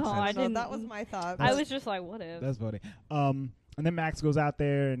 that makes Oh, sense. I So didn't. that was my thought. I but was just like, what if? That's funny. And then Max goes out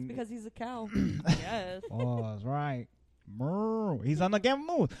there and because he's a cow. Yes. oh, that's right. Moo. He's on the Gamma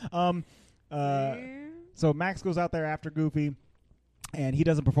Moo. So Max goes out there after Goofy, and he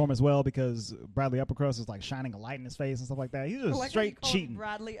doesn't perform as well because Bradley Uppercrust is like shining a light in his face and stuff like that. He's just Like straight how you call cheating.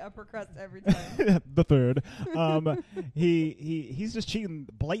 Bradley Uppercrust every time. The third. He's just cheating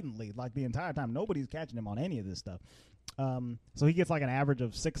blatantly like the entire time. Nobody's catching him on any of this stuff. So he gets like an average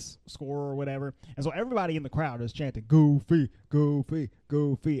of 6 score or whatever. And so everybody in the crowd is chanting, Goofy, Goofy,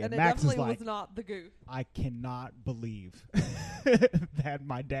 Goofy. And it Max is definitely like, was not the goof. I cannot believe that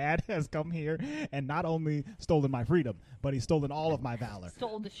my dad has come here and not only stolen my freedom, but he's stolen all of my valor.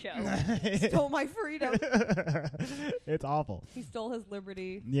 Stole the show. Stole my freedom. It's awful. He stole his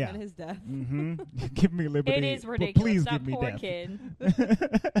liberty Yeah. and his death. Mm-hmm. Give me liberty. It is but ridiculous. Please That give me poor death. kid.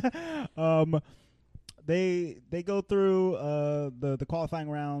 They go through the qualifying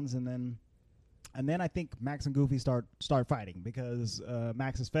rounds and then I think Max and Goofy start fighting because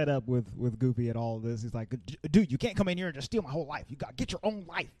Max is fed up with Goofy and all of this. He's like, dude, you can't come in here and just steal my whole life. You got to get your own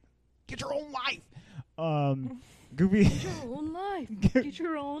life. Get your own life. Goofy Get your own life. Get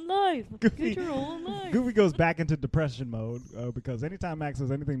your own life. Goofy- Get your own life. Goofy goes back into depression mode because anytime Max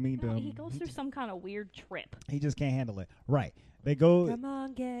says anything mean to No, him, he goes through some kind of weird trip. he just can't handle it. Right. They go. Come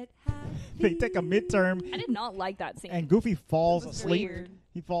on, get happy. They take a midterm. I did not like that scene. And Goofy falls It was asleep. weird.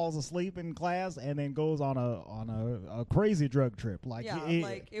 He falls asleep in class and then goes on a crazy drug trip. Like Yeah, he,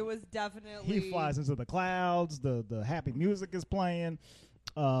 like it was definitely. he flies into the clouds. The happy music is playing.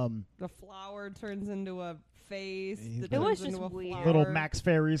 The flower turns into a face. He's that been- It was turns into just a weird. flower. Little Max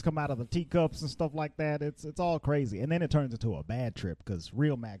fairies come out of the teacups and stuff like that. It's all crazy. And then it turns into a bad trip because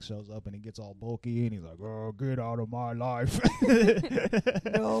real Max shows up and he gets all bulky and he's like, "Oh, get out of my life."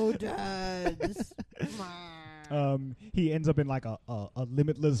 No, Dad. He ends up in like a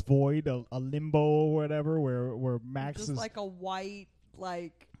limitless void, a limbo or whatever, where Max Just is like a white,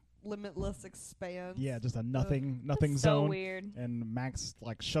 like limitless expanse. just a nothing That's zone. so weird. And Max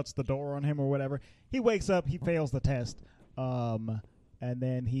like shuts the door on him or whatever. He wakes up, he fails the test, and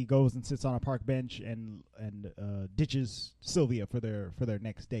then he goes and sits on a park bench and ditches Sylvia for their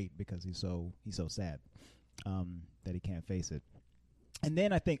next date because he's so sad that he can't face it. And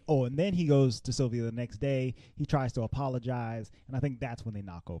then I think, and then he goes to Sylvia the next day. He tries to apologize, and I think that's when they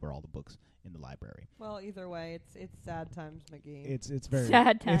knock over all the books in the library. Well, either way, it's sad times, McGee. It's very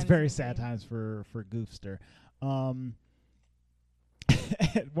Sad times, It's very McGee. sad times for Goofster.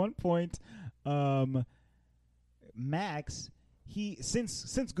 At one point, Max,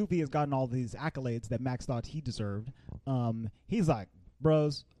 since Goofy has gotten all these accolades that Max thought he deserved, he's like,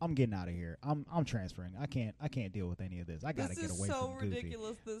 bros, I'm getting out of here. I'm transferring. I can't deal with any of this. I gotta get away so from Goofy.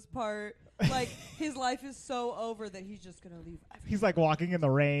 ridiculous, this part. Like, his life is so over that he's just gonna leave everything. He's like walking in the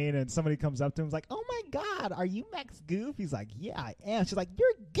rain, and somebody comes up to him, and is like, "Oh my God, are you Max Goof?" He's like, "Yeah, I am." She's like,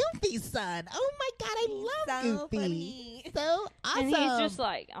 "You're Goofy's son. Oh my God, I love so Goofy. funny." So awesome." And he's just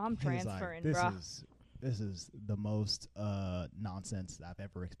like, I'm He was like, transferring, this bruh. This is the most nonsense I've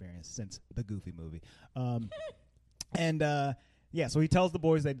ever experienced since the Goofy movie. Yeah, so he tells the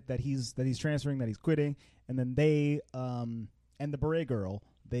boys that he's transferring, that he's quitting, and then they and the beret girl,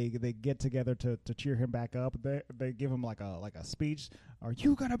 they get together to cheer him back up. They give him like a speech. Are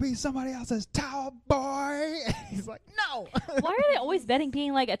you gonna be somebody else's towel boy? He's like, no. Why are they always betting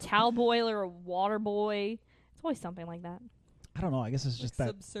being like a towel boy or a water boy? It's always something like that. I don't know. I guess it's just that.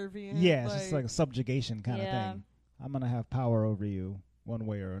 Subservient. Yeah, it's just like a subjugation kind of Yeah. thing. I'm gonna have power over you one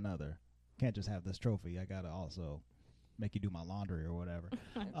way or another. Can't just have this trophy. I gotta also make you do my laundry or whatever.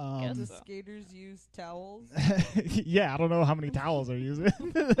 Guess Do so. skaters use towels? Yeah, I don't know how many towels they're using.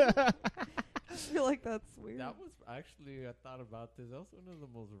 I feel like that's weird. That was actually, I thought about this. That was one of the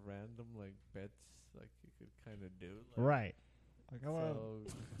most random like bets like you could kind of do. Like, Right. Like, oh, well,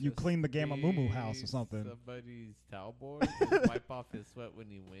 So you just clean the Gamma Moo Moo be house or something. Somebody's towel boy, just wipe off his sweat when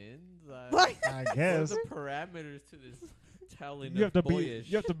he wins. Like, I What are guess the parameters to this telling you have to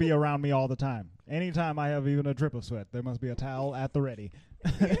boyish? be around me all the time. Anytime I have even a drip of sweat, there must be a towel at the ready,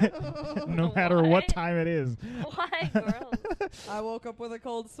 no matter what What? time it is. Why, girl? I woke up with a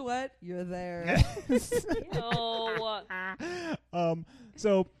cold sweat. You're there. Ew.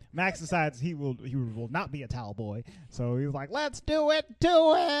 So Max decides he will not be a towel boy. So he's like, "Let's do it,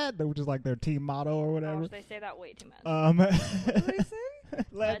 which is like their team motto or whatever. Gosh, they say that way too much. What did I say?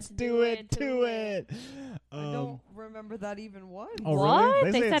 Let's do it, do it. I don't remember that even once. Oh, what?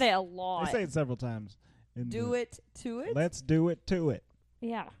 really? They say said it's- it a lot. They say it several times. in Do the- it to it. Let's do it to it.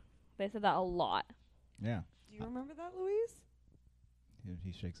 Yeah, they said that a lot. Yeah. Do you remember that, Luis?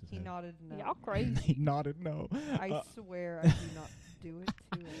 He shakes his He head. nodded no. Y'all crazy. He nodded no. I swear I do not do it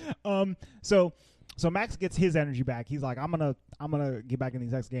to it. So Max gets his energy back. He's like, I'm gonna get back in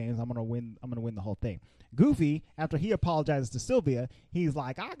these X Games. I'm gonna win the whole thing. Goofy, after he apologizes to Sylvia, he's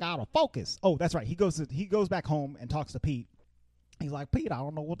like, I gotta focus. Oh, that's right. He goes back home and talks to Pete. He's like, Pete, I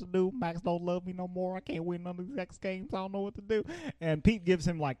don't know what to do. Max don't love me no more. I can't win none of these X Games. I don't know what to do. And Pete gives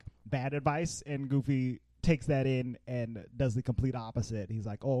him like bad advice, and Goofy takes that in and does the complete opposite. He's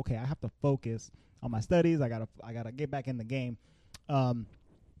like, oh, okay, I have to focus on my studies. I gotta get back in the game.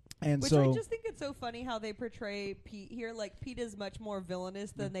 And Which so I just think it's so funny how they portray Pete here. Like, Pete is much more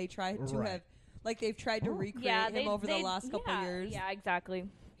villainous than they try to Right. have. Like, they've tried to recreate Yeah, him over the last couple yeah, years. Yeah, exactly.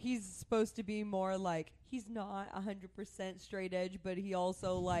 He's supposed to be more like, he's not 100% straight edge, but he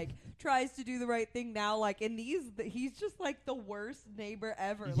also, like, tries to do the right thing now. Like, in these, he's just, like, the worst neighbor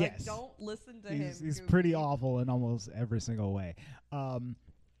ever. Like, Yes. don't listen to him. he's Goofy. pretty awful in almost every single way.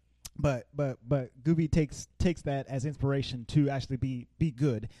 But Goofy takes that as inspiration to actually be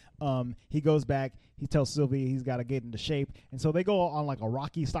good. He goes back. He tells Sylvia he's got to get into shape, and so they go on like a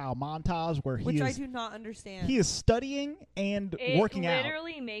Rocky style montage where Which I do not understand. he is studying and It working out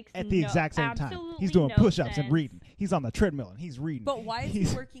literally makes at the no- exact same time. absolutely He's doing no push-ups and sense. reading. He's on the treadmill and he's reading. But why is he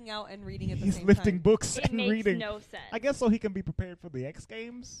He's- working out and reading at the He's same lifting time? books It and makes reading. no sense. I guess so he can be prepared for the X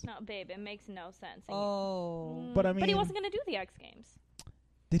Games. No, babe, it makes no sense. Oh. But I he mean- wasn't going to do the X Games.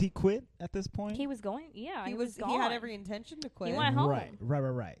 Did he quit at this point? He was going. Yeah, He he was. gone. He had every intention to quit. went home.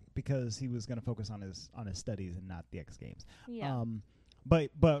 Right. Because he was going to focus on his studies and not the X Games. Yeah.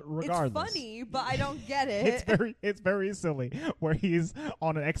 But regardless, It's funny, but I don't get it. it's very silly where he's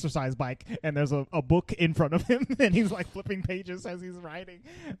on an exercise bike and there's a book in front of him and he's like flipping pages as he's writing,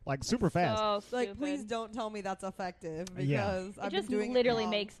 like super fast. So Like, stupid. please don't tell me that's effective because Yeah. It I've just been doing literally it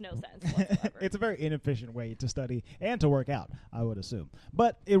wrong. makes no sense whatsoever. It's a very inefficient way to study and to work out, I would assume.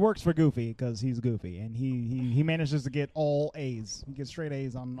 But it works for Goofy because he's Goofy and he manages to get all A's. He gets straight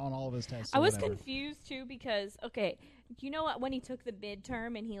A's on all of his tests. I or was whatever. confused too because you know what, when he took the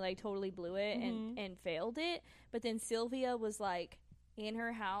midterm and he like totally blew it and failed it, but then Sylvia was like in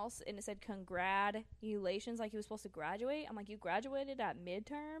her house and it said congratulations, like he was supposed to graduate. I'm like, you graduated at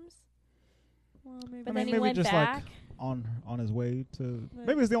midterms? Well, maybe. But I then mean, he maybe went just back. like on his way to. Right.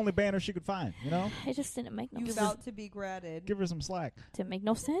 Maybe it's the only banner she could find. You know, It just didn't make no You sense. about to be graded. give her some slack. Didn't make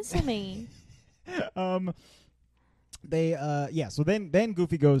no sense to me. They yeah. So then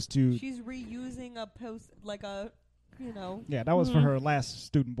Goofy goes to. She's reusing a post, like a, you know. Yeah, that was for Mhm. her last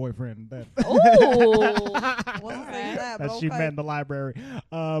student boyfriend that Oh. Wasn't saying that, that but she okay. met in the library.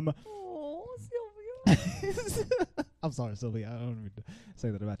 Oh, Sylvia. I'm sorry, Sylvia. I don't mean to say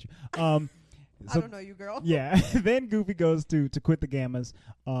that about you. I So don't know you, girl. yeah, then Goofy goes to quit the Gammas.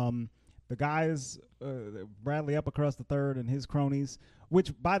 The guys, Bradley up across the third and his cronies,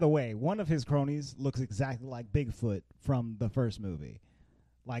 which, by the way, one of his cronies looks exactly like Bigfoot from the first movie.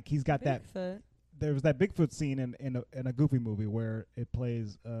 Like he's got that. Bigfoot. There was that Bigfoot scene in a Goofy movie where it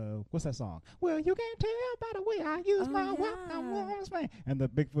plays. What's that song? Well, you can't tell by the way I use Oh, my yeah. words, man. And the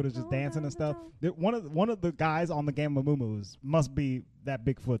Bigfoot is just Oh, dancing and stuff. no. One of the guys on the Gamma Moo-Moos must be that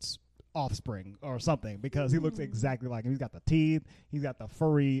Bigfoot's offspring or something because he looks exactly like him. He's got the teeth, he's got the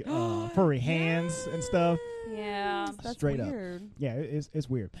furry hands and stuff. Yeah. That's Straight up. weird. Yeah, it's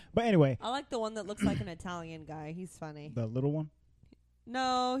weird. But anyway, I like the one that looks like an Italian guy. He's funny. the little one.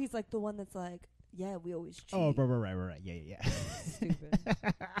 No, he's like the one that's like, yeah, we always cheat. Oh, right. Yeah. Stupid.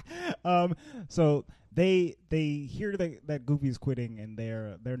 So they hear that Goofy's quitting and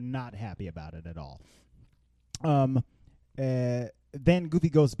they're not happy about it at all. Then Goofy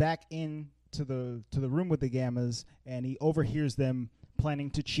goes back into the room with the Gammas and he overhears them planning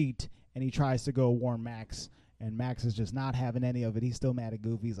to cheat and he tries to go warn Max. And Max is just not having any of it. He's still mad at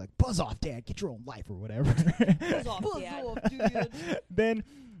Goofy. He's like, "Buzz off, Dad. Get your own life or whatever." Buzz off, Dad. Then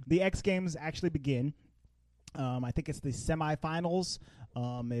the X Games actually begin. I think it's the semifinals.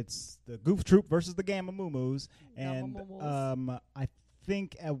 It's the Goof Troop versus the Gamma Moo-Moos. And I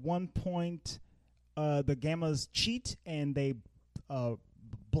think at one point the Gammas cheat and they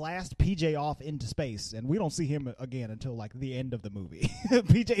blast PJ off into space. And we don't see him again until like the end of the movie.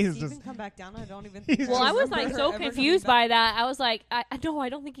 PJ is Does he just... even come back down? I don't even. He's think Well, I was remember like her so ever coming confused back. by that. I was like, I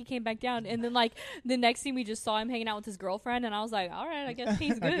don't think he came back down. And then like the next scene, we just saw him hanging out with his girlfriend, and I was like, all right, I guess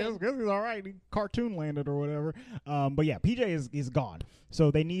he's I good. guess he's all right. He cartoon landed or whatever. But yeah, PJ is gone.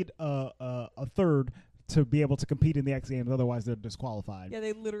 So they need a third to be able to compete in the X Games. Otherwise, they're disqualified. Yeah,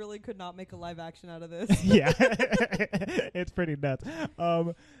 they literally could not make a live action out of this. Yeah, it's pretty nuts.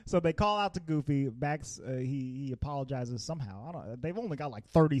 So they call out to Goofy. Max, he apologizes somehow. I don't. They've only got like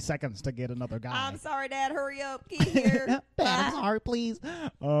 30 seconds to get another guy. I'm sorry, Dad. Hurry up. Get here. Dad, I'm sorry, please.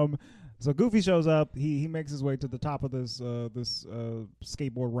 So Goofy shows up. He makes his way to the top of this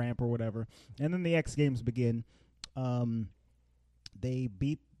skateboard ramp or whatever, and then the X Games begin. They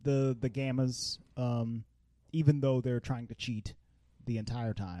beat the Gammas, even though they're trying to cheat the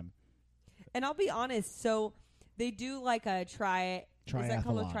entire time. And I'll be honest. So they do like a Is that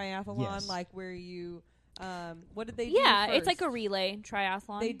called a Triathlon. triathlon? Yes. Like where you, what did they do? Yeah, it's first? like a relay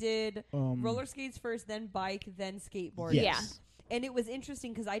triathlon. They did Um, roller skates first, then bike, then skateboard. yes. And it was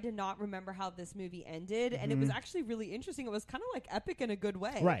interesting because I did not remember how this movie ended, and it was actually really interesting. It was kind of like epic in a good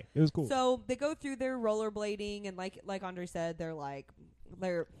way. Right. It was cool. So they go through their rollerblading, and like Andre said,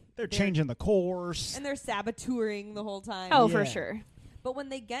 they're changing the course. and they're saboteuring the whole time. oh, Yeah. for sure. But when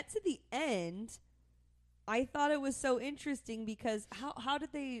they get to the end, I thought it was so interesting because how did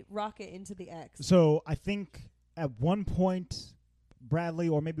they rocket into the X? So I think at one point, Bradley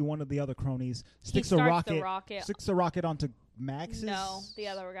or maybe one of the other cronies sticks a starts the rocket, rocket. sticks a rocket onto Max's, No, the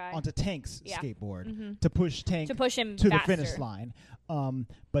other guy. onto Tank's Yeah. skateboard Mhm. to push Tank To push him to faster. the finish line.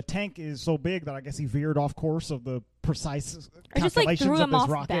 But Tank is so big that I guess he veered off course of the precise Or just like calculations threw of him this off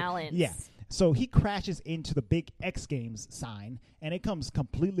rocket. balance. Yeah. So he crashes into the big X Games sign, and it comes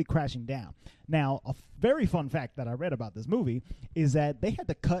completely crashing down. Now, a very fun fact that I read about this movie is that they had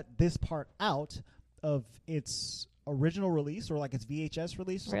to cut this part out of its original release or like its VHS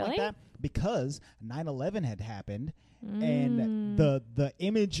release or something like Really? that because 9/11 had happened. Mm. And the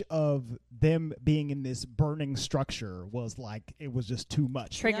image of them being in this burning structure was like it was just too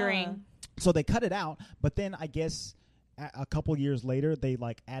much. Triggering. Yeah. So they cut it out, but then I guess a couple years later they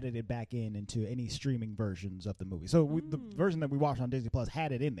like added it back into any streaming versions of the movie. So the version that we watched on Disney Plus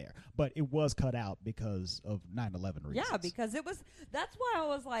had it in there, but it was cut out because of 9/11 reasons. Yeah, because that's why I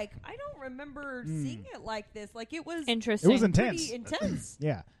was like, I don't remember seeing it like this. Like it was Interesting. It was intense. pretty intense.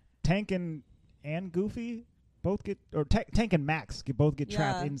 Yeah, Tank and Goofy both get, or Tank and Max both get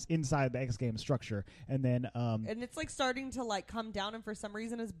trapped Yeah. inside the X Games structure, and then And it's like starting to like come down, and for some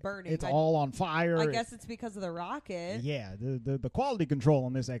reason it's burning. it's all on fire. I guess it's because of the rocket. Yeah, the quality control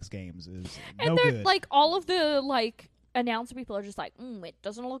on this X Games is And no they're good. like all of the like announcer people are just like, it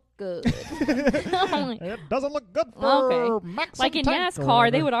doesn't look good. It doesn't look good for Okay. Max Like and in Tank or NASCAR,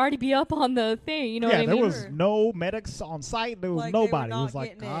 whatever. they would already be up on the thing. You know yeah, what I there mean? was no medics on site. There was Like, they were nobody. It not was like,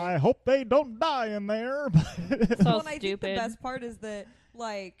 getting it. I hope they don't die in there. So Well, and I think the stupid. best part is that,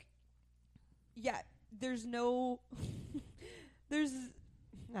 like, yeah, there's no, there's,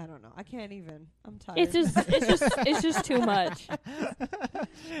 I don't know. I can't even. I'm tired. It's just too much.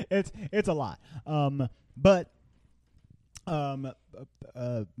 It's a lot. But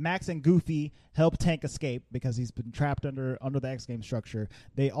Max and Goofy help Tank escape because he's been trapped under the X Games structure.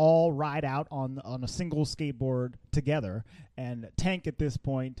 They all ride out on a single skateboard together, and Tank at this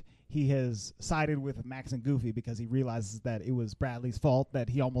point, he has sided with Max and Goofy because he realizes that it was Bradley's fault that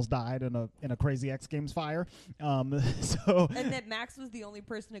he almost died in a crazy X Games fire. So and that Max was the only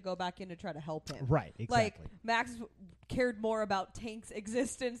person to go back in to try to help him. right, exactly. Like, Max cared more about Tank's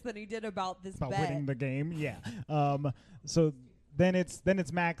existence than he did about this About bet. winning the game, yeah. So then it's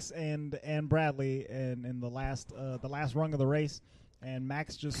Max and Bradley and in the last rung of the race, and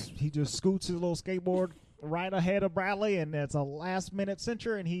Max just scoots his little skateboard right ahead of Bradley, and it's a last minute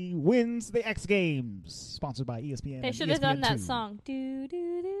cincher, and he wins the X Games, sponsored by ESPN. They and should have done that ESPN2. song. Do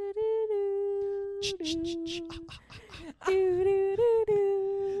do do do do do do do do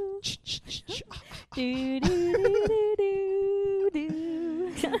do.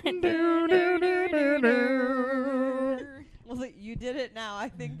 Do, do, do, do, do. Well, you did it now. I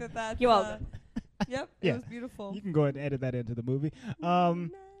think that's. You're welcome. Yep, Yeah. it was beautiful. You can go ahead and edit that into the movie.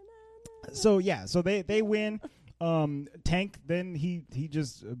 So they win. Tank then he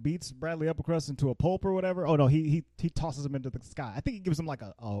just beats Bradley Uppercrust into a pulp or whatever. Oh no, he tosses him into the sky. I think he gives him like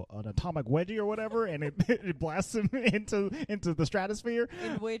an atomic wedgie or whatever, and it blasts him into the stratosphere.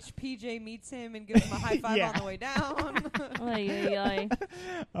 In which PJ meets him and gives him a high five Yeah. on the way down. Ay, ay,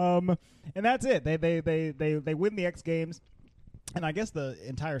 ay. And that's it. They win the X Games, and I guess the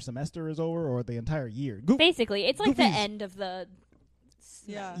entire semester is over, or the entire year. Basically, it's like the Goofy's- end of the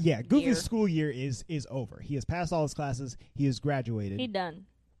Yeah. Yeah, Goofy's year. school year is over. He has passed all his classes. He has graduated. He done.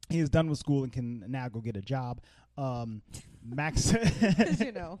 He is done with school and can now go get a job. Max,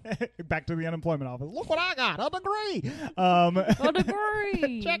 You know. back to the unemployment office. Look what I got, a degree. A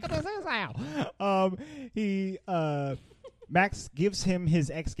degree. Check this out. Max gives him his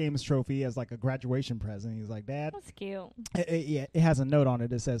X Games trophy as like a graduation present. He's like, Dad, That's cute. it has a note on it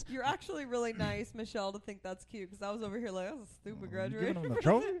that says, You're actually really nice, Michelle, to think that's cute, because I was over here like, that's a stupid "I'm giving graduation. him the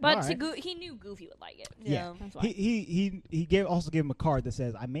trophy." But All to right. he knew Goofy would like it. Yeah. That's why. He also gave him a card that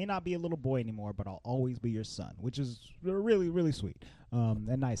says, "I may not be a little boy anymore, but I'll always be your son," which is really, really sweet and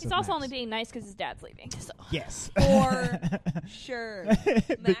nice. He's of also Max. only being nice because his dad's leaving. So. Yes. For sure.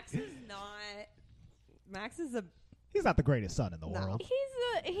 Max is not. Max is a. He's not the greatest son in the No. world,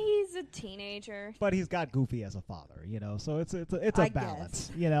 He's a teenager. but he's got Goofy as a father, So it's a I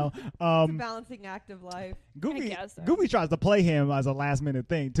balance, It's a balancing act of life. Goofy guess so. Goofy tries to play him as a last minute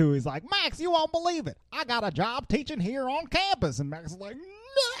thing too. He's like, "Max, you won't believe it. I got a job teaching here on campus," and Max is like, "No!"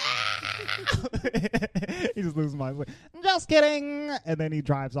 He just loses his mind. He's like, "Just kidding," and then he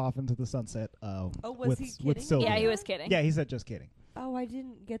drives off into the sunset. Was he with kidding? Sylvia. Yeah, he was kidding. Yeah, he said, "Just kidding." Oh, I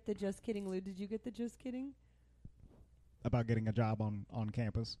didn't get the just kidding, Lou. Did you get the just kidding? About getting a job on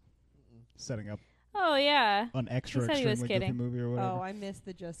campus, setting up Oh yeah. an extra He said he was extremely goofy kidding. movie or whatever. Oh, I missed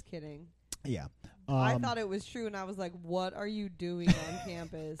the just kidding. Yeah. I thought it was true, and I was like, what are you doing on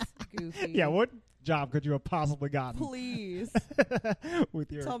campus, Goofy? Yeah, what job could you have possibly gotten Please.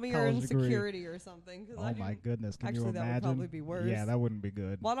 with your Tell me you're college in degree? security or something. 'Cause Oh I my do- goodness! Can Actually, you that would imagine? probably be worse. Yeah, that wouldn't be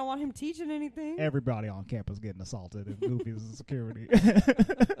good. Well, I don't want him teaching anything. Everybody on campus getting assaulted, and Goofy's in security.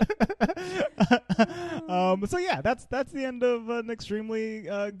 So yeah, that's the end of an extremely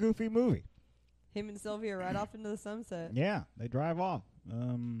goofy movie. Him and Sylvia right off into the sunset. Yeah, they drive off.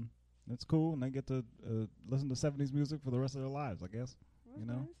 That's cool, and they get to listen to 70s music for the rest of their lives, I guess. That's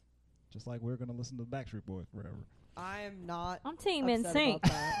know? nice. Just like we're gonna listen to the Backstreet Boys forever. I am not. I'm Team upset NSYNC.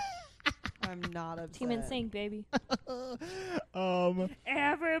 about that. I'm not upset. Team NSYNC, baby.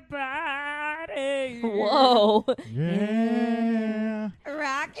 Everybody. Whoa. Yeah.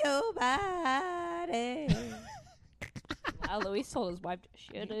 Rock your body. Wow, Luis told his wife to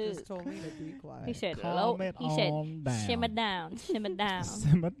shut He up. just told me to be quiet. He said, Calm it he said, on down. shimmer down, shimmer down.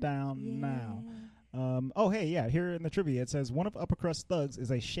 Simmer down now. Oh, hey, yeah, here in the trivia it says one of Uppercrust Thugs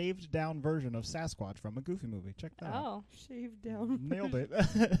is a shaved down version of Sasquatch from a Goofy movie. Check that out. Oh. Shaved down. Nailed it.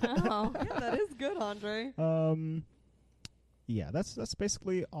 Oh. Yeah, that is good, Andre. yeah, that's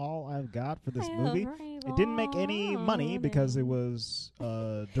basically all I've got for this movie. It didn't make any money because it was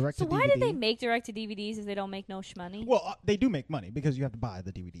direct to So DVD. why did they make direct to DVDs if they don't make no money? Well, they do make money because you have to buy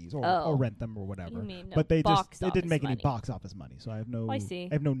the DVDs or rent them or whatever. You mean no but they box didn't make office any money. box office money, so I have no I see.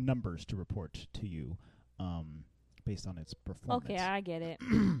 I have no numbers to report to you based on its performance. Okay, I get it.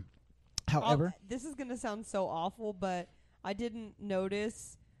 However, this is going to sound so awful, but I didn't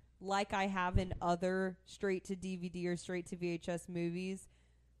notice, like I have in other straight to DVD or straight to VHS movies,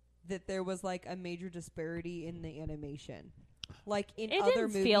 that there was like a major disparity in the animation. Like in It other didn't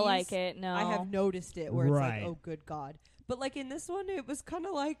movies, feel like it. No, I have noticed it where Right. it's like, oh, good God. But like in this one, it was kind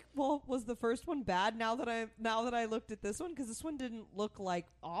of like, well, was the first one bad? Now that I looked at this one, because this one didn't look like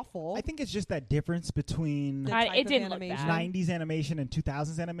awful. I think it's just that difference between The type it of didn't look animation. bad. 90s animation and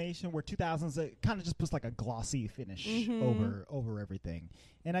 2000s animation, where 2000s it kind of just puts like a glossy finish over everything,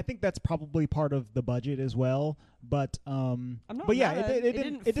 and I think that's probably part of the budget as well. But I'm not but yeah, mad. it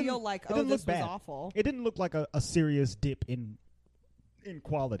didn't it feel like it oh, didn't this look bad. was awful. It didn't look like a serious dip in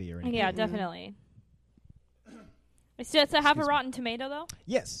quality or anything. Yeah, Mhm. definitely. Does it have Excuse a me. Rotten Tomato though?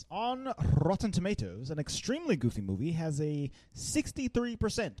 Yes, on Rotten Tomatoes, an extremely goofy movie has a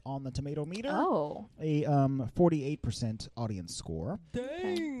 63% on the tomato meter, Oh, a 48% audience score.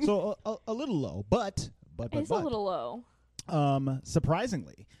 Dang. So a little low, but it's a little low.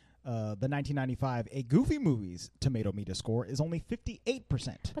 surprisingly, the 1995 A Goofy Movie's tomato meter score is only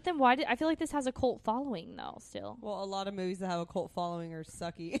 58%. But then why did I feel like this has a cult following though? Still, Well, a lot of movies that have a cult following are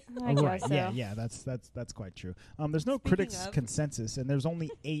sucky. I Right? guess so. Yeah, that's quite true. There's no Speaking critics of- consensus, and there's only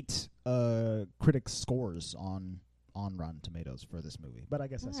 8 critics scores on Rotten Tomatoes for this movie. But I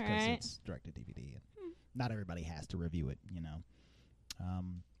guess that's because Alright. it's direct to DVD, and not everybody has to review it. You know,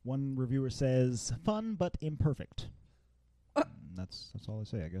 one reviewer says fun but imperfect. That's all I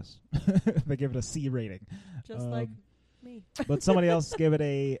say, I guess. They give it a C rating. Just like me. But somebody else gave it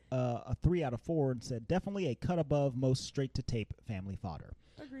a 3 out of 4 and said definitely a cut above most straight to tape family fodder,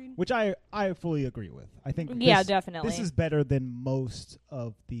 Agreed. which I fully agree with. I think Yeah, this, definitely. this is better than most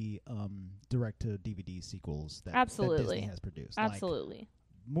of the direct to DVD sequels that Absolutely. Disney has produced. Absolutely. Like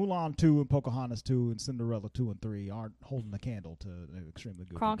Mulan 2 and Pocahontas 2 and Cinderella 2 and 3 aren't holding a candle to an extremely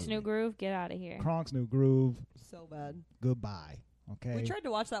good Kronk's New Groove, get out of here. Kronk's New Groove, So bad. goodbye. Okay. We tried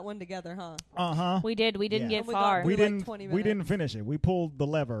to watch that one together, huh? Uh-huh. We did. We didn't Yeah. get And we got far. through We like didn't. 20 We didn't minutes. finish it. We pulled the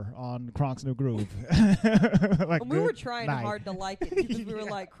lever on Kronk's New Groove. Like, And we were good trying night. hard to like it because we were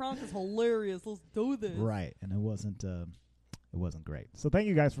Yeah. like, Kronk is hilarious. Let's do this. Right, and it wasn't great. So thank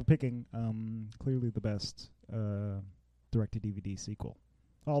you guys for picking clearly the best direct to DVD sequel.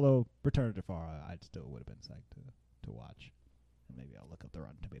 Although Return of Jafar, I still would have been psyched to watch. And maybe I'll look up the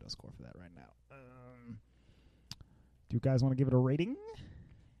Rotten Tomato score for that right now. Do you guys want to give it a rating?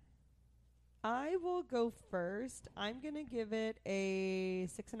 I will go first. I'm gonna give it a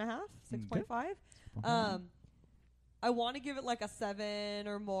 6.5, 6.5. I want to give it like a 7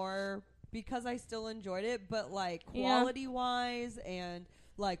 or more because I still enjoyed it, but like Yeah. quality wise and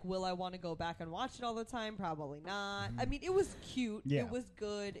like, will I want to go back and watch it all the time? Probably not. I mean, it was cute. Yeah. It was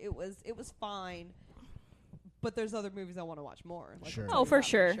good. It was fine. But there's other movies I want to watch more. Like, Sure. I'll tell Oh, you for that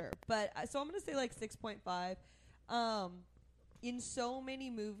sure. But so I'm gonna say like 6.5. In so many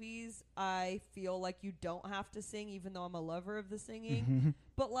movies, I feel like you don't have to sing, even though I'm a lover of the singing. Mm-hmm.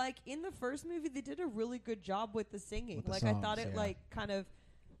 But like in the first movie, they did a really good job with the singing. With the Like I thought songs, it yeah. like kind of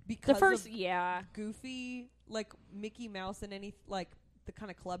because The first, of yeah. Goofy, like Mickey Mouse and any like the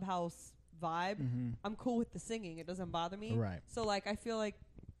kind of clubhouse vibe. Mhm. I'm cool with the singing; it doesn't bother me. Right. So like I feel like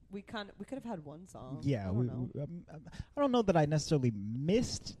we could have had one song. Yeah, I don't know. I don't know that I necessarily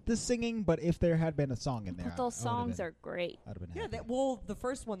missed the singing, but if there had been a song in there, But those songs are great. I'd have been Yeah, happy. the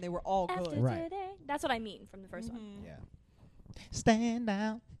first one they were all After good. Right. today. That's what I mean from the 1st one. Mhm. Yeah. Stand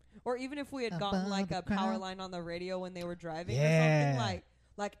out. Or even if we had gotten Above like the a power crowd. line on the radio when they were driving Yeah. or something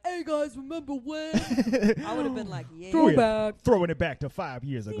like, hey guys, remember when? I would have been like, yeah. Throwing it back to 5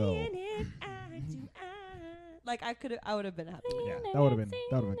 years ago. Like I would have been happy with Yeah, it. that would have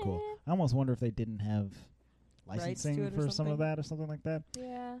been cool. I almost wonder if they didn't have Rights licensing to it or for some of something. that or something like that.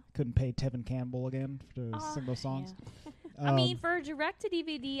 Yeah. Couldn't pay Tevin Campbell again to sing those songs. yeah. I mean, Um, for direct to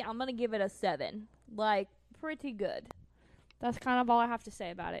DVD, I'm gonna give it a 7. Like, pretty good. That's kind of all I have to say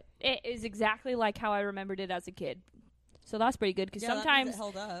about it. It is exactly like how I remembered it as a kid. So that's pretty good because Yeah, that means sometimes it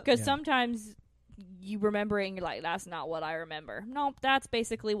held up. because Yeah. sometimes you remember it and you're like, that's not what I remember. Nope, that's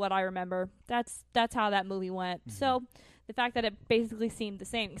basically what I remember. That's how that movie went. Mm-hmm. So the fact that it basically seemed the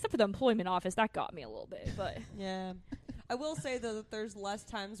same, except for the employment office, that got me a little bit. But Yeah. I will say though that there's less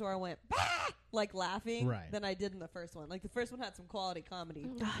times where I went like laughing Right. than I did in the first one. Like the first one had some quality comedy.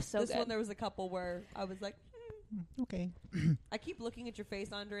 so this good. one there was a couple where I was like, Okay. I keep looking at your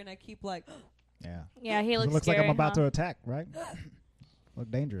face, Andre, and I keep like, Yeah. Yeah, he looks it looks scary, like I'm about huh? to attack, right? Look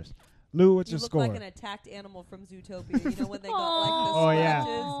dangerous. Lou, what's you your look score? like an attacked animal from Zootopia. You know when they got Oh, like the yeah.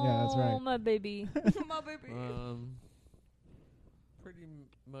 scratches? Yeah, that's right. Oh, my baby. My baby. Pretty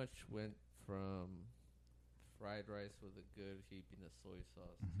much went from fried rice with a good heaping of soy sauce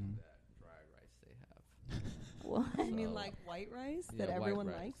Mhm. to that dry rice they have. What? You mean So- like white rice Yeah, that white everyone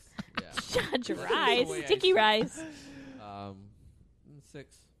rice. likes? Yeah. Judge That's the rice. way I Sticky see it. rice.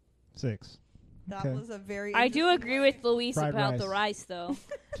 6. 6. That Okay. was a very. I do interesting agree way. with Luis Fried about the rice. rice, though.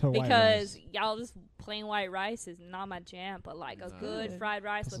 To white Because rice. y'all just plain white rice is not my jam, but like a No. good Good. fried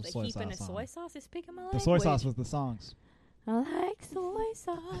rice Put with a some soy heaping of sauce on soy it. sauce is speaking my The language. soy sauce was the songs. I like soy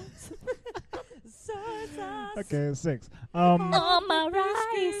sauce Soy sauce. Okay, 6. on my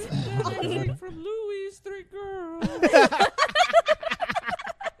rice. From Louis' 3 girls.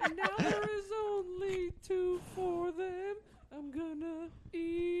 And now there is only 2 for them. I'm gonna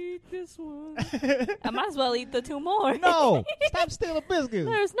eat this one. I might as well eat the 2 more. No! Stop stealing biscuits.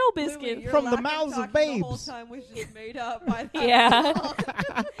 There's no Louis, biscuit. your From the lack mouths of talking The whole babes. time was just made up by that. Yeah.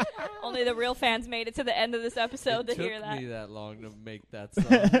 Only the real fans made it to the end of this episode It to hear took that. me that long to make that song.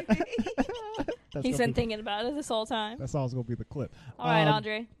 That's He's gonna been be- thinking about it this whole time. That's always going to be the clip. All right, Um,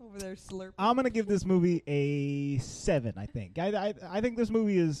 Andre. Over there slurping. I'm gonna give this movie a 7. I think. I think this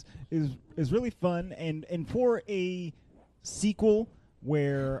movie is really fun, and for a sequel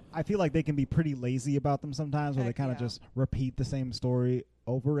where I feel like they can be pretty lazy about them sometimes, where they Heck kind of yeah. just repeat the same story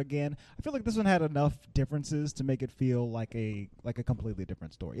over again. I feel like this one had enough differences to make it feel like a completely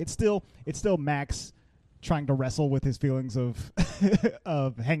different story. It's still Max trying to wrestle with his feelings of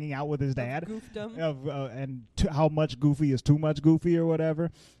of hanging out with his dad. Goofdom. And how much Goofy is too much Goofy or whatever.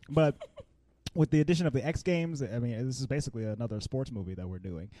 But with the addition of the X Games, I mean, this is basically another sports movie that we're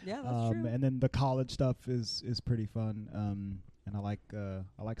doing. Yeah, that's true. And then the college stuff is pretty fun. And I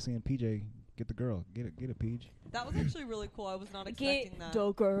like seeing PJ get the girl. Get it, PJ. That was actually really cool. I was not expecting that.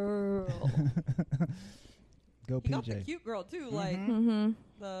 the girl. Go He got the PJ. cute girl too, like Mhm. Mm-hmm.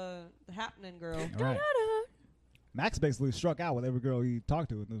 the happening girl. All right. Max basically struck out with every girl he talked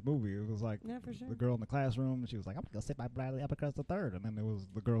to in this movie. It was like Yeah, for sure. the girl in the classroom, and she was like, "I'm gonna sit by Bradley Uppercross the third." And then there was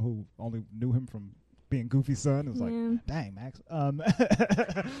the girl who only knew him from being Goofy's son. It was like, Yeah. "Dang, Max,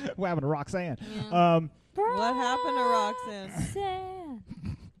 what happened to Roxanne?" Yeah. What happened to Roxanne? Roxanne,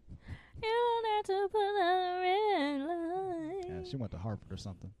 you don't have to put on a red light. Yeah, she went to Harvard or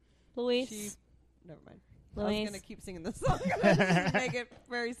something. Luis. She- Never mind. I was Luis. gonna keep singing this song. Just make it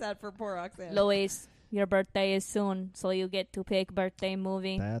very sad for poor Roxanne. Luis, your birthday is soon, so you get to pick birthday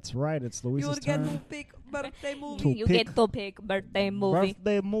movie. That's right. It's You Luis's would get to turn. pick birthday To movie. You pick get to pick birthday movie.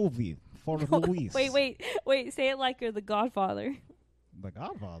 Birthday movie for Luis. Wait. Say it like you're the Godfather. The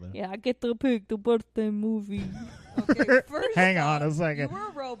Godfather. Yeah, I get to pick the birthday movie. Okay, first Hang off, on a You second. were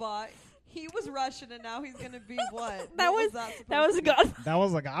a robot. He was Russian, and now he's gonna be what? That What was- that supposed That was to a be? God. That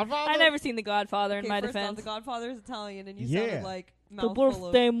was the Godfather. I never seen the Godfather Okay, in my first off, defense. the Godfather is Italian, and you Yeah. sounded like The mouthful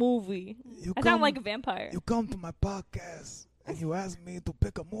birthday of. movie. You I sound like a vampire. You come to my podcast and you ask me to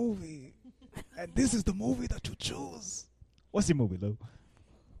pick a movie, and this is the movie that you choose. What's your movie, Lou?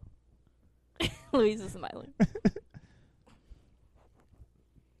 Luis is smiling.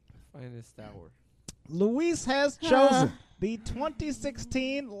 Finest hour. Luis has chosen the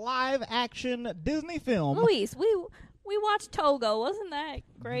 2016 live-action Disney film, Luis, we watched Togo. Wasn't that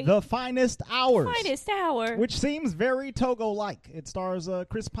great? The Finest Hours, Finest hour. which seems very Togo-like. It stars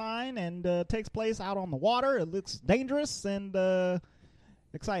Chris Pine and takes place out on the water. It looks dangerous and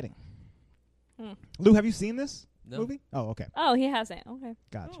exciting. Hmm. Lou, have you seen this No. movie? Oh, okay, Oh, he hasn't. Okay.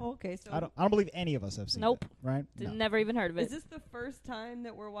 gotcha. Oh, okay. So I don't believe any of us have seen Nope. it, right? No. Never even heard of it. is this the first time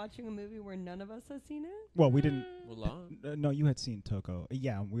that we're watching a movie where none of us has seen it? Well, we didn't. Mulan. No, you had seen Togo.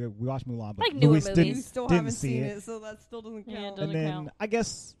 Yeah, we watched Mulan, but Like newer Luis movies. You didn't, still didn't haven't see seen it. it, so that still doesn't Yeah, it count. doesn't And then count. I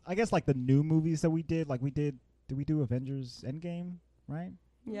guess like the new movies that we did, like did we do Avengers Endgame, right?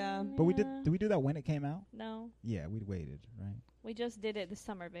 Yeah. But we did we do that when it came out? No, Yeah, we waited, right? we just did it this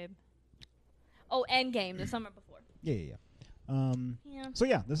summer, babe. Oh, Endgame the summer before. Yeah. Yeah. So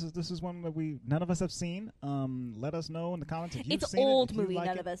yeah, this is one that none of us have seen. Let us know in the comments if you've It's seen old it. If you movie like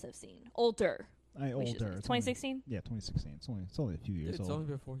none it. of us have seen. Older. Older. We should say. It's only- 2016? Yeah, 2016. It's only a few years It's old. only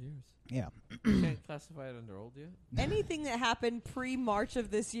been 4 years. Yeah. You can't classify it under old yet. Anything that happened pre-March of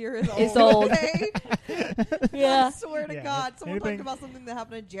this year is old. It's old. Okay? Yeah. I swear to Yeah, God. Someone anything- talked about something that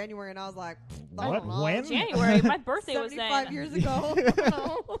happened in January, and I was like, I What? don't know. When? January. My birthday was 75 then. years ago.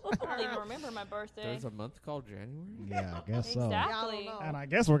 I don't even remember my birthday. There's a month called January. Yeah, I guess so. Exactly. Yeah, I don't know. And I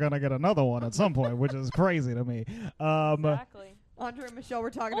guess we're gonna get another one at some point, which is crazy to me. Exactly. Andre and Michelle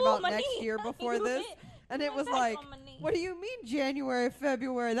were talking Oh, about my next knee. year before this, And it was like, what do you mean January,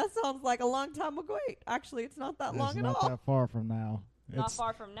 February? That sounds like a long time ago. Wait, actually, it's not that long It's at not all. that far from now. Not It's,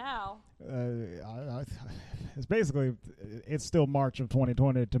 far from now. it's basically, it's still March of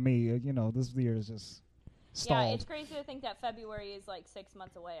 2020 to me. You know, this year is just stalled. Yeah, it's crazy to think that February is like 6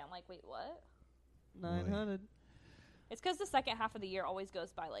 months away. I'm like, wait, what? 900. It's because the second half of the year always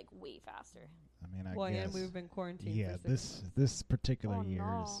goes by like way faster. I mean, I Well, guess. and we've been quarantined. Yeah, for 6 this particular Oh, year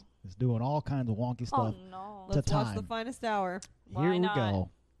no. is doing all kinds of wonky stuff. Oh no. to Let's watch time. The Finest Hour. Why Here we not? go.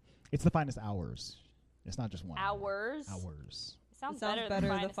 It's the finest hours. It's not just 1 hour. Hours. Hours. It sounds, It sounds better, better,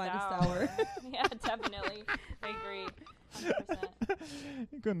 than the the finest hour. hour. Yeah, definitely. I agree. 100%.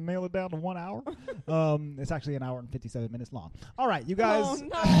 You couldn't nail it down to 1 hour. It's actually an hour and 57 minutes long. All right, you guys,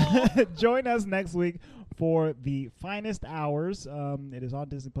 Oh, no. join us next week for the finest hours. It is on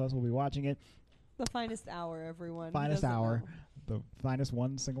Disney Plus. We'll be watching it. The Finest Hour, everyone. Who Finest doesn't hour, know? the finest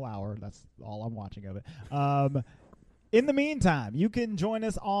one single hour. That's all I'm watching of it. In the meantime, you can join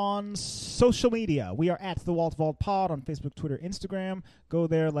us on social media. We are at The Walt Vault Pod on Facebook, Twitter, Instagram. Go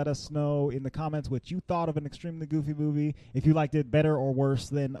there. Let us know in the comments what you thought of an extremely goofy movie. If you liked it better or worse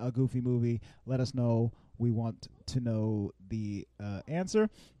than a goofy movie, let us know. We want to know the answer.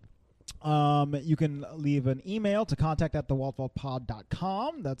 You can leave an email to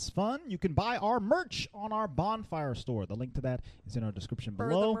contact@thewaltvaultpod.com. That's fun. You can buy our merch on our Bonfire store. The link to that is in our description For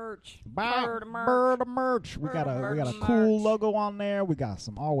below. the merch. Buy Bird merch. Bird merch. We got a Bird cool merch. logo on there. We got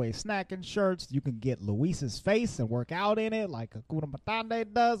some Always Snacking shirts. You can get Luis's face and work out in it like Hakuna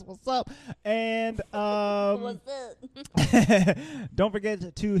Matande does. What's up? And What's up? don't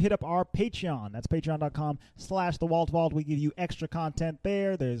forget to hit up our Patreon. That's patreon.com/thewaltvault. We give you extra content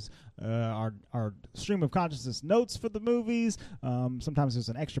there. There's our stream of consciousness notes for the movies. Sometimes there's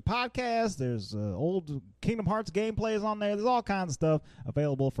an extra podcast. There's old Kingdom Hearts gameplays on there. There's all kinds of stuff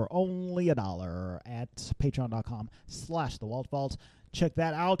available for only $1 at patreon.com/thewaltvault. Check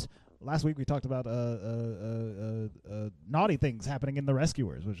that out. Last week we talked about naughty things happening in The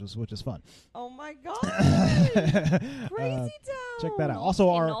Rescuers, which is fun. Oh, my God. Crazy Town. Check that out. Also,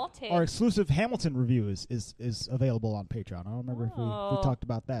 our Naughty. exclusive Hamilton review is available on Patreon. I don't remember if we Oh. talked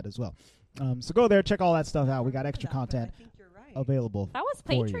about that as well. So go there, check all that stuff out. We got extra But content I think you're right. available. That was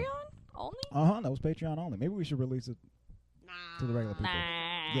for you. Patreon only? That was Patreon only. Maybe we should release it to the regular people. Nah.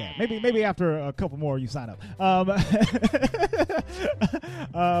 Yeah, maybe after a couple more you sign up.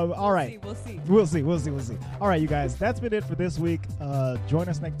 All right. We'll see. We'll see. All right, you guys, that's been it for this week. Join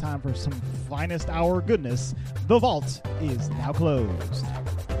us next time for some finest hour goodness. The vault is now closed.